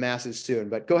out to the masses soon.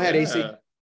 But go ahead, AC.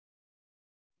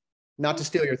 Not to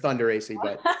steal your thunder, AC,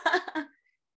 but.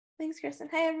 Thanks, Kristen.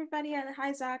 Hey, everybody.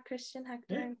 Hi, Zach, Christian,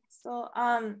 Hector, and Crystal.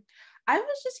 I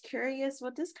was just curious,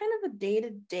 what does kind of a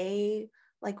day-to-day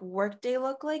like work day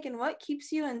look like, and what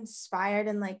keeps you inspired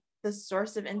and like the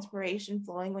source of inspiration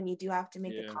flowing when you do have to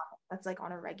make a comic that's like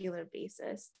on a regular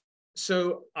basis?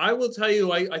 So I will tell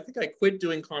you, I think I quit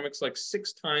doing comics like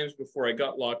 6 times before I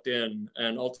got locked in,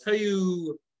 and I'll tell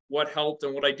you what helped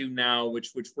and what I do now,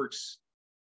 which works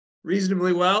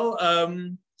reasonably well.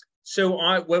 So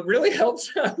what really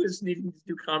helped was needing to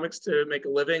do comics to make a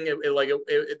living. There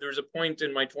was a point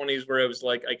in my 20s where I was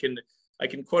like, I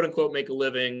can quote unquote make a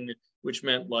living, which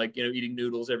meant like, you know, eating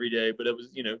noodles every day, but it was,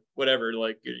 you know, whatever,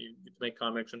 like you get to make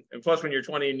comics. And plus when you're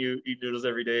 20 and you eat noodles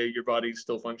every day, your body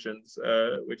still functions,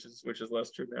 which is less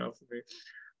true now for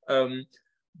me.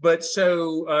 But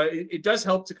so it does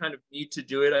help to kind of need to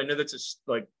do it. I know that's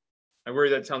I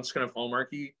worry that sounds kind of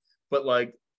hallmarky, but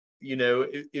like, you know,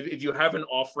 if you have an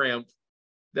off ramp,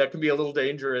 that can be a little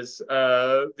dangerous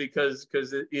because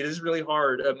it is really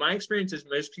hard. My experience is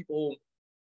most people,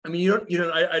 I mean,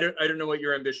 I don't know what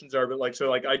your ambitions are, but like,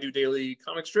 so like I do daily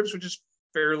comic strips, which is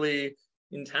fairly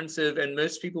intensive. And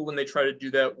most people, when they try to do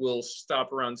that, will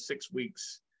stop around 6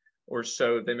 weeks or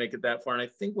so if they make it that far. And I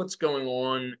think what's going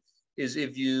on is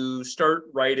if you start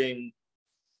writing,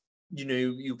 you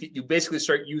know, you basically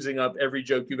start using up every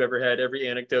joke you've ever had, every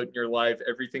anecdote in your life,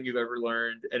 everything you've ever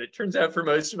learned. And it turns out for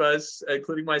most of us,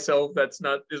 including myself, that's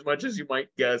not as much as you might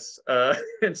guess.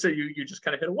 And so you just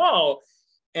kind of hit a wall.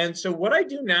 And so what I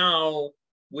do now,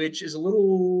 which is a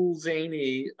little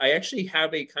zany, I actually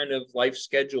have a kind of life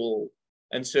schedule.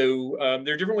 And so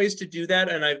there are different ways to do that.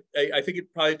 And I think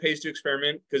it probably pays to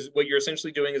experiment, because what you're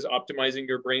essentially doing is optimizing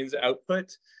your brain's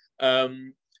output.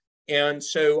 And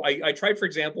so I tried, for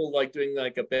example, like doing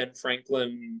like a Ben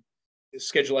Franklin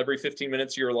schedule every 15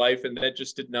 minutes of your life, and that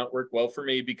just did not work well for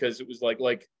me, because it was like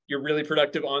you're really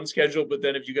productive on schedule, but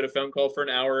then if you get a phone call for an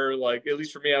hour, like at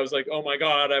least for me, I was like, oh my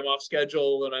god, I'm off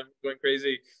schedule and I'm going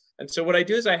crazy. And so what I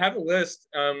do is I have a list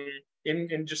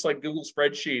in just like Google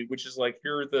spreadsheet, which is like,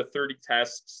 here are the 30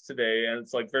 tasks today, and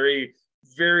it's like very,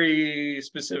 very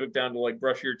specific down to like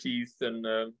brush your teeth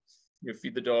and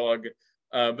feed the dog,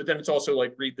 but then it's also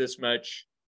like read this much.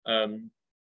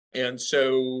 And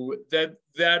so that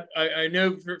I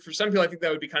know for some people, I think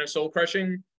that would be kind of soul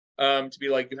crushing, to be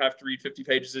like, you have to read 50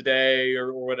 pages a day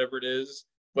or whatever it is.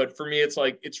 But for me, it's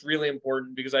like, it's really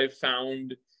important, because I've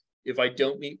found if I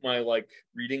don't meet my like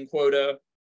reading quota,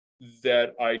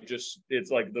 that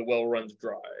it's like the well runs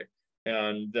dry,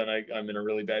 and then I'm in a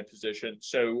really bad position.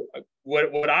 So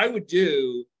what I would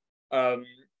do,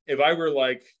 if I were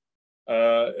like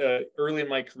early in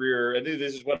my career, and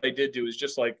this is what I did do, is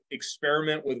just like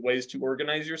experiment with ways to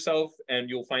organize yourself, and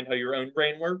you'll find how your own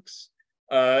brain works.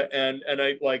 And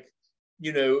I like,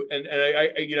 and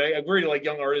I worry, like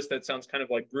young artists, that sounds kind of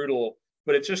like brutal,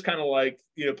 but it's just kind of like,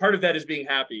 part of that is being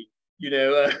happy,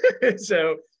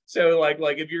 so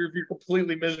like if you're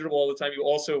completely miserable all the time, you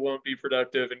also won't be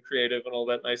productive and creative and all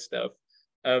that nice stuff.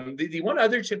 The one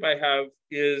other tip I have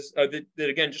is that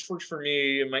again just works for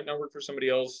me, it might not work for somebody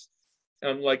else.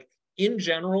 Like in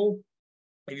general,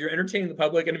 if you're entertaining the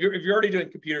public, and if you're already doing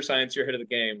computer science, you're ahead of the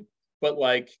game. But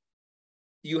like,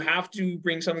 you have to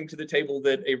bring something to the table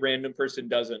that a random person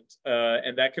doesn't,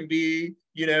 and that can be,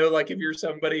 like if you're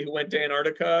somebody who went to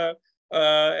Antarctica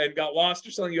and got lost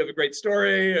or something, you have a great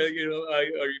story. Or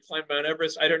you climbed Mount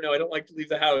Everest. I don't know. I don't like to leave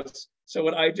the house, so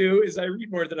what I do is I read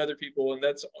more than other people, and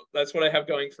that's what I have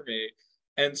going for me.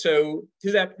 And so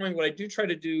to that point, what I do try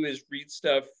to do is read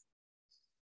stuff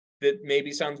that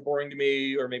maybe sounds boring to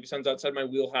me, or maybe sounds outside my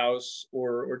wheelhouse,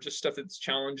 or just stuff that's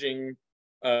challenging.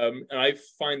 And I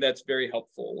find that's very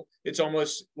helpful. It's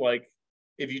almost like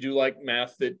if you do like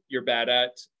math that you're bad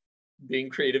at, being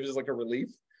creative is like a relief.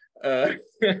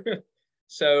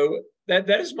 So that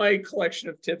is my collection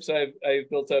of tips I've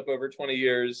built up over 20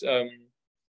 years.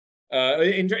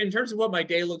 In terms of what my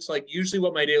day looks like, usually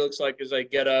what my day looks like is I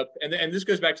get up, and this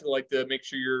goes back to the make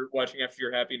sure you're watching after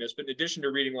your happiness. But in addition to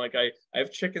reading, like I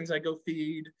have chickens I go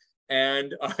feed,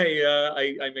 and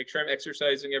I make sure I'm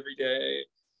exercising every day,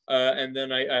 and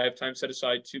then I have time set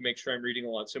aside to make sure I'm reading a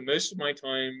lot. So most of my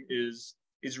time is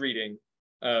reading,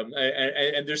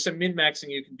 and there's some min-maxing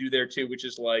you can do there too, which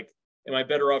is like, am I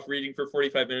better off reading for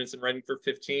 45 minutes and writing for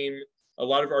 15? A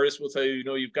lot of artists will tell you,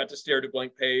 you've got to stare at a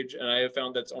blank page, and I have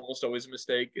found that's almost always a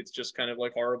mistake. It's just kind of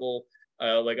like horrible.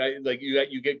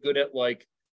 You get good at like,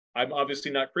 I'm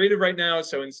obviously not creative right now,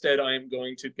 so instead I'm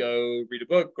going to go read a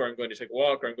book, or I'm going to take a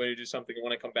walk, or I'm going to do something, and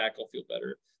when I come back, I'll feel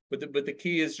better. But the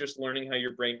key is just learning how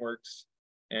your brain works,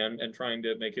 and trying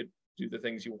to make it do the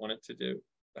things you want it to do.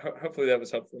 Hopefully that was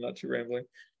helpful, not too rambling.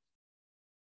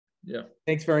 Yeah.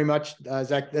 Thanks very much,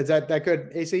 Zach. Is that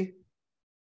good, AC?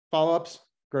 Follow-ups?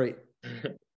 Great.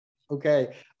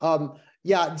 Okay.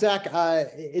 Yeah, Zach,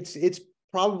 it's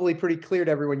probably pretty clear to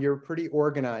everyone you're pretty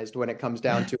organized when it comes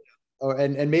down to it. Oh,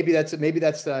 and maybe that's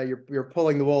you're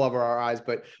pulling the wool over our eyes,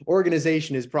 but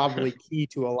organization is probably key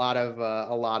to a lot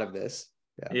of this.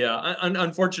 Yeah.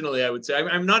 Unfortunately, I would say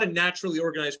I'm not a naturally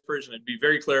organized person. I'd be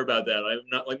very clear about that. I'm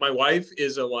not, like, my wife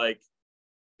is a like,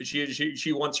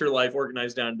 she wants her life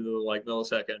organized down to the like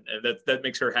millisecond, and that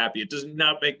makes her happy. It does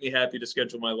not make me happy to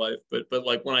schedule my life, but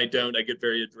like when I don't, I get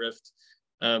very adrift.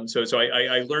 So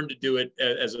I learned to do it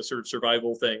as a sort of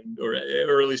survival thing, or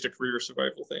at least a career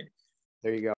survival thing.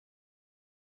 There you go.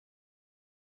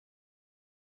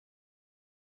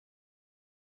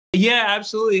 Yeah,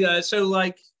 absolutely. So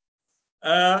like,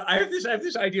 I have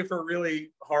this idea for a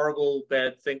really horrible,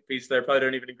 bad think piece that I probably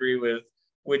don't even agree with,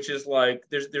 which is like,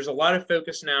 there's a lot of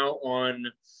focus now on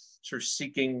sort of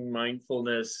seeking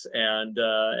mindfulness and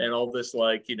all this,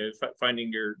 like,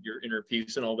 finding your inner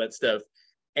peace and all that stuff.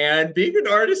 And being an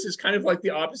artist is kind of like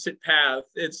the opposite path.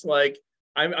 It's like,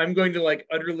 I'm going to like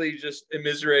utterly just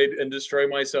immiserate and destroy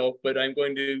myself, but I'm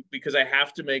going to, because I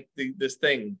have to make this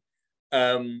thing.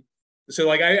 So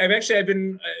like I've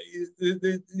been,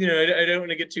 I don't want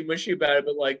to get too mushy about it,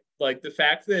 but like the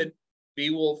fact that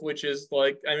Beowulf, which is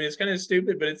like, I mean, it's kind of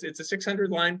stupid, but it's a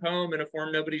 600-line poem in a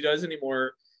form nobody does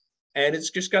anymore, and it's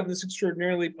just gotten this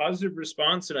extraordinarily positive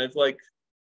response. And I've like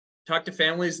talked to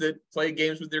families that play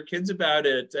games with their kids about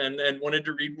it, and wanted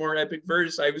to read more epic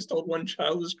verse. I was told one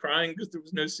child was crying because there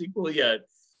was no sequel yet,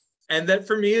 and that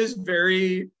for me is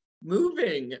very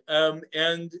moving.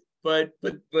 But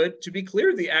to be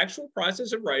clear, the actual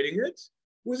process of writing it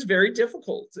was very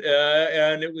difficult,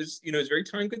 and it was, you know, it was very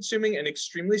time consuming and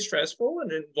extremely stressful,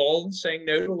 and it involved saying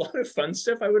no to a lot of fun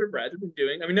stuff I would have rather been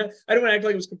doing. I mean, I don't want to act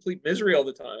like it was complete misery all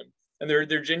the time, and there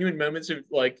are genuine moments of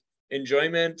like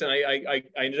enjoyment, and I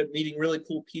ended up meeting really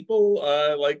cool people,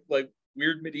 like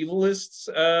weird medievalists,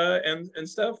 and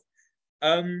stuff.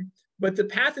 But the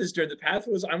path is good. The path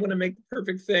was, I want to make the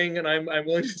perfect thing, and I'm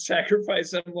willing to sacrifice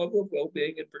some level of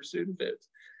well-being in pursuit of it.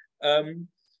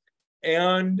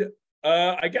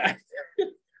 I got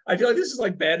I feel like this is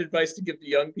like bad advice to give to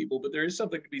young people, but there is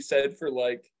something to be said for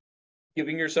like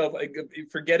giving yourself, like,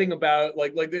 forgetting about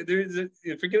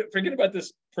forget about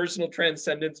this personal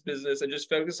transcendence business and just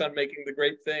focus on making the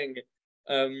great thing.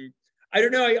 I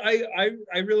don't know.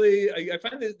 I really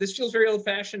find that this feels very old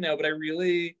fashioned now, but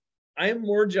I am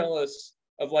more jealous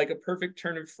of like a perfect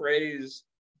turn of phrase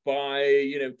by,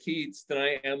 you know, Keats than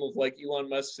I am of like Elon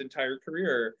Musk's entire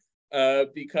career.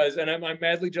 Because, and I'm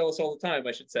madly jealous all the time,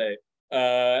 I should say.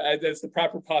 That's the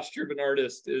proper posture of an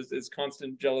artist, is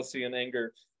constant jealousy and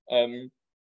anger.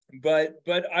 But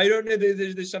I don't know.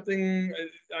 There's something.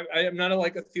 I am not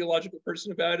like a theological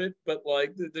person about it, but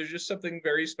like there's just something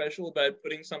very special about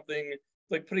putting something,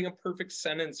 like putting a perfect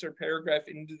sentence or paragraph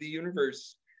into the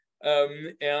universe.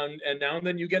 And now and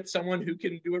then you get someone who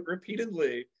can do it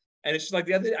repeatedly. And it's just like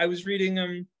the other. I was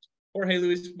reading Jorge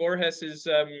Luis Borges's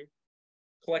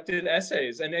collected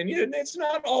essays, and you know, it's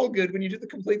not all good. When you do the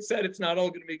complete set, it's not all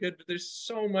going to be good, but there's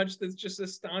so much that's just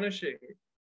astonishing.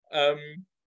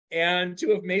 And to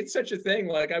have made such a thing,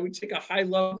 like I would take a high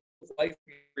level of life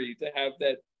to have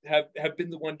that have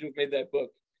been the one to have made that book.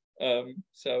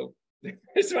 So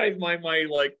it's my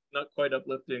like not quite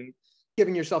uplifting.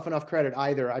 Giving yourself enough credit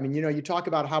either. I mean, you know, you talk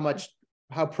about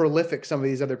how prolific some of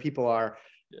these other people are.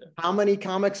 Yeah. How many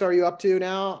comics are you up to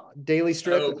now? Daily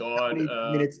strip? Oh God!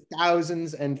 I mean, it's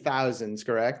thousands and thousands,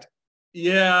 correct?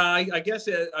 Yeah, I guess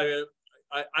I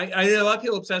know a lot of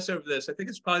people obsess over this. I think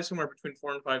it's probably somewhere between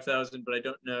 4,000 and 5,000, but I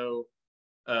don't know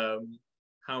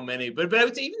how many. But I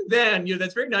would say even then, you know,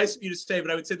 that's very nice of you to say. But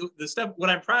I would say the stuff, what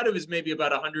I'm proud of is maybe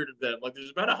about 100 of them. Like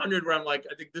there's about 100 where I'm like,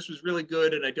 I think this was really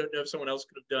good, and I don't know if someone else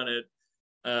could have done it.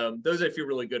 Those I feel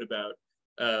really good about.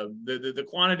 The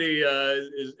quantity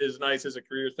is nice as a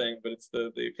career thing, but it's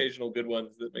the occasional good ones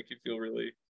that make you feel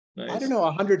really nice. I don't know,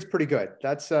 100's pretty good.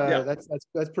 That's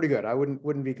pretty good. I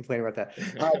wouldn't be complaining about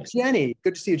that. Jenny,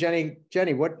 good to see you, Jenny.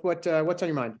 Jenny, what's on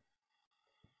your mind?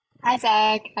 Hi,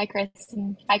 Zach. Hi,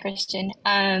 Kristen. Hi, Christian.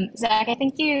 Zach, I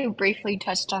think you briefly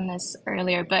touched on this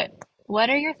earlier, but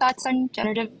what are your thoughts on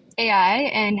generative AI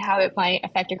and how it might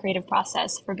affect your creative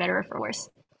process for better or for worse?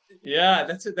 Yeah,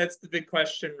 that's the big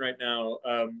question right now.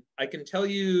 I can tell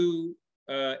you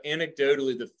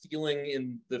anecdotally the feeling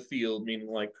in the field, meaning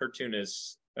like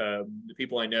cartoonists, the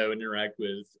people I know and interact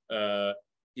with,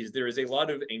 is there is a lot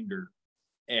of anger.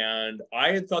 And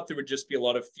I had thought there would just be a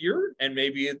lot of fear, and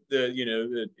maybe it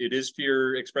is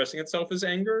fear expressing itself as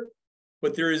anger,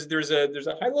 but there's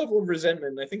a high level of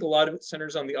resentment. And I think a lot of it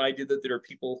centers on the idea that there are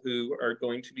people who are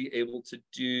going to be able to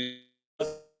do,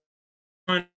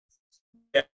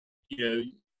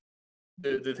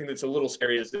 the thing that's a little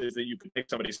scary is that you can take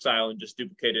somebody's style and just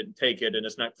duplicate it and take it, and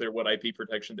it's not clear what IP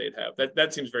protection they'd have.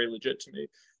 That seems very legit to me.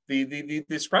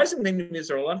 The surprising thing is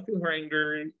there are a lot of people who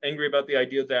are angry about the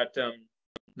idea that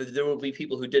there will be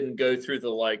people who didn't go through the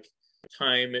like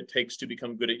time it takes to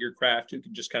become good at your craft who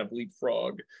can just kind of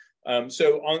leapfrog.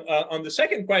 So on the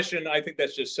second question, I think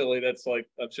that's just silly. That's like,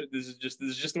 this is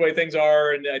just the way things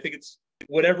are, and I think it's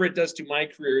whatever it does to my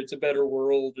career, it's a better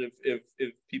world if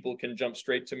people can jump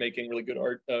straight to making really good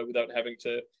art without having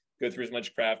to go through as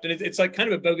much craft. And it's like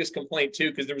kind of a bogus complaint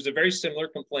too, because there was a very similar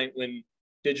complaint when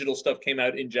digital stuff came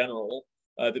out in general,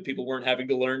 that people weren't having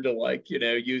to learn to like,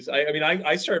 use.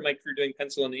 I started my career doing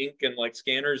pencil and ink and like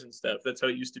scanners and stuff. That's how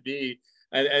it used to be,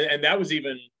 and that was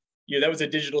even. That was a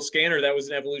digital scanner. That was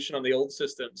an evolution on the old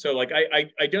system. So like,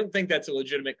 I don't think that's a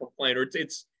legitimate complaint, or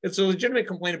it's a legitimate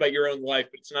complaint about your own life,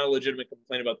 but it's not a legitimate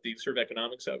complaint about the sort of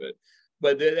economics of it.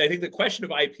 But I think the question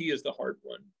of IP is the hard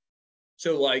one.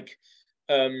 So like,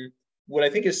 what I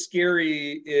think is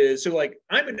scary is, so like,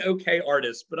 I'm an okay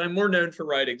artist, but I'm more known for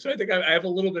writing. So I think I have a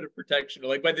little bit of protection.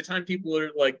 Like by the time people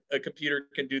are like, a computer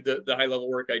can do the high level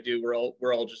work I do, we're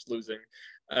all just losing.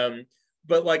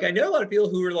 But like, I know a lot of people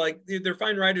who are like, they're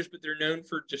fine writers, but they're known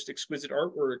for just exquisite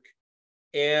artwork.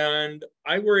 And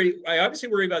I obviously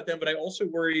worry about them, but I also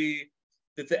worry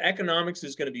that the economics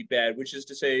is going to be bad, which is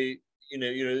to say,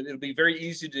 it'll be very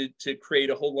easy to create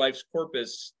a whole life's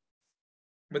corpus,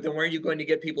 but then where are you going to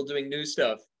get people doing new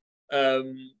stuff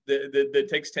that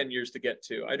takes 10 years to get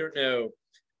to? I don't know.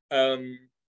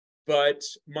 But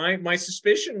my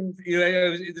suspicion,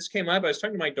 this came up. I was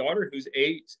talking to my daughter who's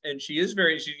 8, and she is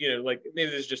like,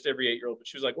 maybe this is just every 8-year-old, but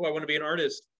she was like, "Oh, I want to be an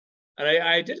artist." And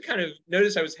I did kind of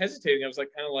notice I was hesitating. I was like,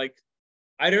 kind of like,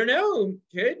 I don't know,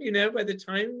 kid. By the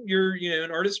time you're,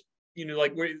 an artist,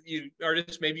 like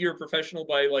artist, maybe you're a professional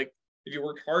by like, if you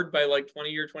work hard by like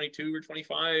 20 or 22 or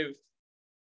 25.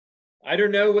 I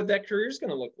don't know what that career is going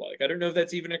to look like. I don't know if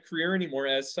that's even a career anymore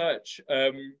as such.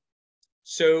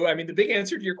 So, I mean, the big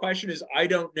answer to your question is I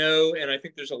don't know. And I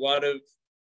think there's a lot of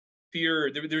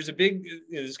fear. There's a big,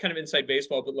 this is kind of inside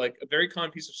baseball, but like a very common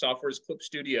piece of software is Clip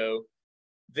Studio.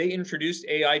 They introduced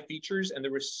AI features and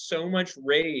there was so much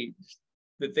rage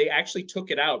that they actually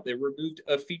took it out. They removed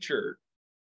a feature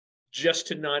just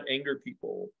to not anger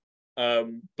people.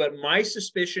 But my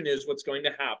suspicion is what's going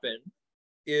to happen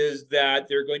is that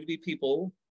there are going to be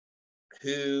people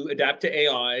who adapt to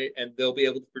AI and they'll be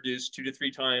able to produce 2 to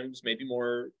 3 times, maybe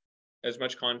more, as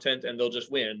much content, and they'll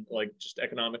just win, like just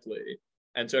economically.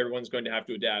 And so everyone's going to have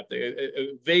to adapt.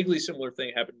 A vaguely similar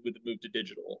thing happened with the move to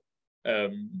digital.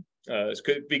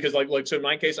 Because so in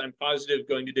my case, I'm positive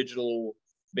going to digital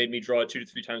made me draw it 2 to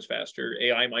 3 times faster.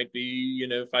 AI might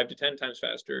be, 5 to 10 times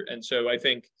faster. And so I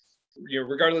think,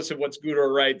 regardless of what's good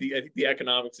or right, I think the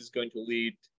economics is going to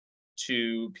lead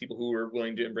to people who are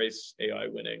willing to embrace AI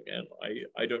winning. And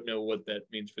I don't know what that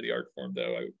means for the art form,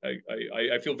 though.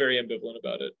 I feel very ambivalent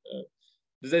about it.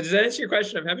 Does that answer your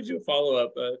question? I'm happy to do a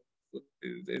follow-up.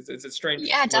 It's a strange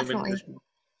Yeah, moment. definitely.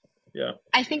 Yeah.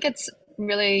 I think it's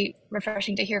really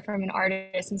refreshing to hear from an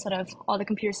artist instead of all the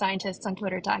computer scientists on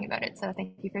Twitter talking about it. So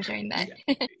thank you for sharing that.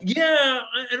 Yeah,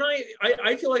 and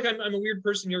I feel like I'm a weird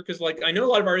person here because like I know a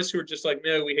lot of artists who are just like,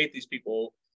 no, we hate these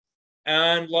people.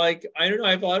 And like, I don't know, I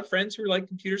have a lot of friends who are like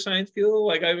computer science people.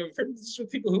 Like I have friends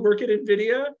with people who work at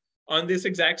NVIDIA on this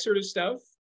exact sort of stuff.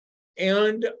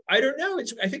 And I don't know,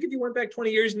 I think if you went back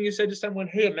 20 years and you said to someone,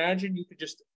 hey, imagine you could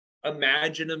just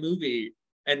imagine a movie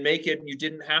and make it and you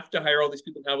didn't have to hire all these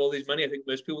people and have all these money, I think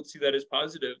most people would see that as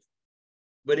positive.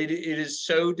 But it is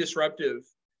so disruptive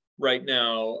right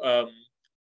now.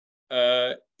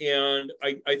 And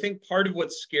I think part of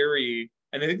what's scary,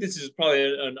 and I think this is probably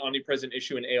an omnipresent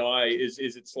issue in AI, is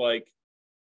it's like,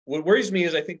 what worries me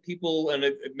is I think people, and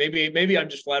maybe I'm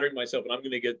just flattering myself and I'm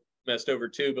going to get messed over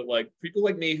too, but like people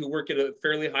like me who work at a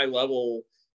fairly high level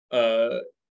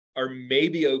are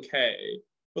maybe okay.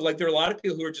 But like there are a lot of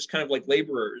people who are just kind of like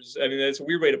laborers. I mean, that's a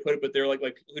weird way to put it, but they're like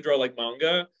people who draw like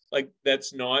manga. Like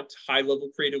that's not high level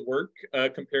creative work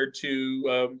compared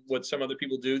to what some other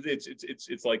people do.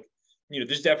 It's like,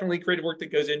 there's definitely creative work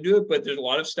that goes into it, but there's a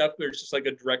lot of stuff where it's just like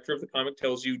a director of the comic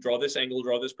tells you, draw this angle,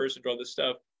 draw this person, draw this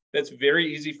stuff. That's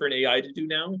very easy for an AI to do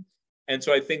now. And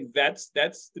so I think that's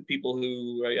the people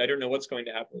who I don't know what's going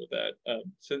to happen with that.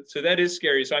 So that is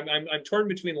scary. So I'm torn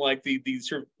between like the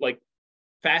sort of like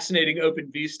fascinating open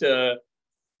vista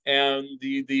and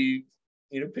the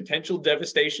potential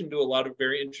devastation to a lot of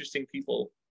very interesting people.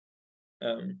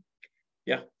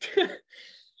 Yeah.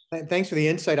 Thanks for the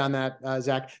insight on that,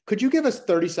 Zach. Could you give us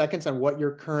 30 seconds on what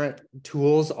your current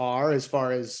tools are as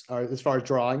far as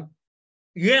drawing?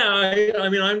 Yeah, I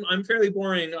mean, I'm fairly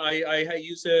boring. I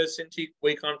use a Cintiq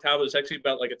Wacom tablet. It's actually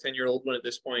about like a 10-year-old one at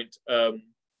this point.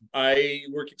 I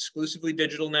work exclusively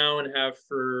digital now and have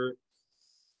for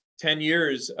 10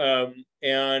 years. And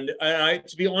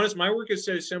to be honest, my work is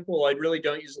so simple. I really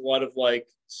don't use a lot of like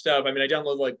stuff. I mean, I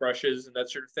download like brushes and that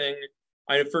sort of thing.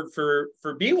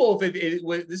 For Beowulf, this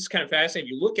is kind of fascinating.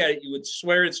 If you look at it, you would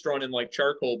swear it's drawn in like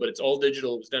charcoal, but it's all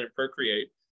digital. It was done in Procreate.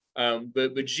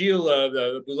 But Gilles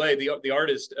Boulet, the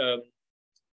artist,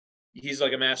 he's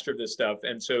like a master of this stuff,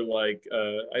 and so like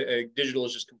digital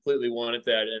has just completely wanted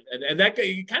that, and that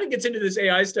kind of gets into this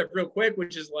AI stuff real quick,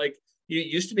 which is like you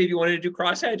used to be if you wanted to do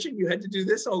cross hatching, you had to do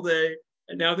this all day,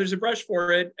 and now there's a brush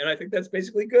for it, and I think that's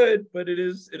basically good, but it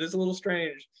is a little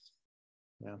strange.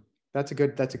 Yeah. That's a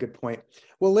good point.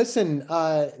 Well, listen,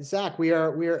 Zach, we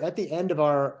are at the end of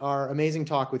our amazing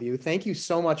talk with you. Thank you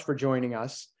so much for joining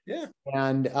us. Yeah.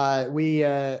 And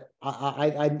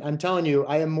I'm telling you,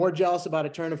 I am more jealous about a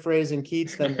turn of phrase in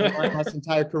Keats than my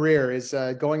entire career is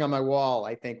going on my wall,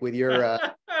 I think, with your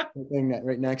thing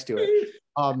right next to it.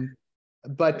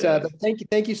 But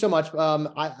thank you so much.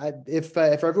 If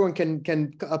everyone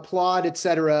can applaud,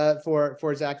 etc.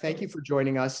 for Zach, thank you for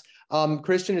joining us.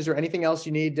 Christian, is there anything else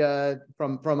you need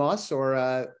from us,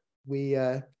 or we?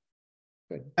 Good.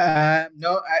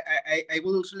 No, I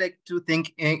would also like to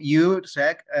thank you,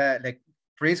 Zach, like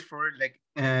Chris, for like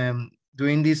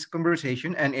doing this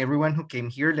conversation, and everyone who came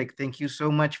here. Like, thank you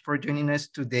so much for joining us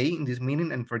today in this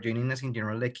meeting and for joining us in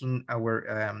general, like in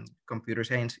our computer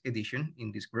science edition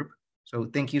in this group. So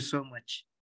thank you so much.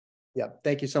 Yeah.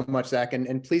 Thank you so much, Zach.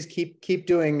 And please keep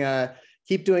doing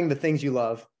the things you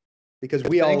love, because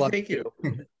we all love you.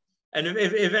 And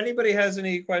if anybody has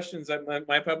any questions,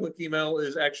 my public email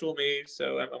is actual me.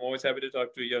 So I'm always happy to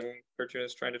talk to a young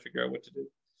cartoonist trying to figure out what to do.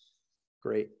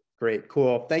 Great.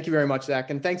 Cool. Thank you very much, Zach.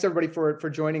 And thanks everybody for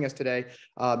joining us today.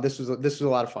 This was a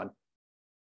lot of fun.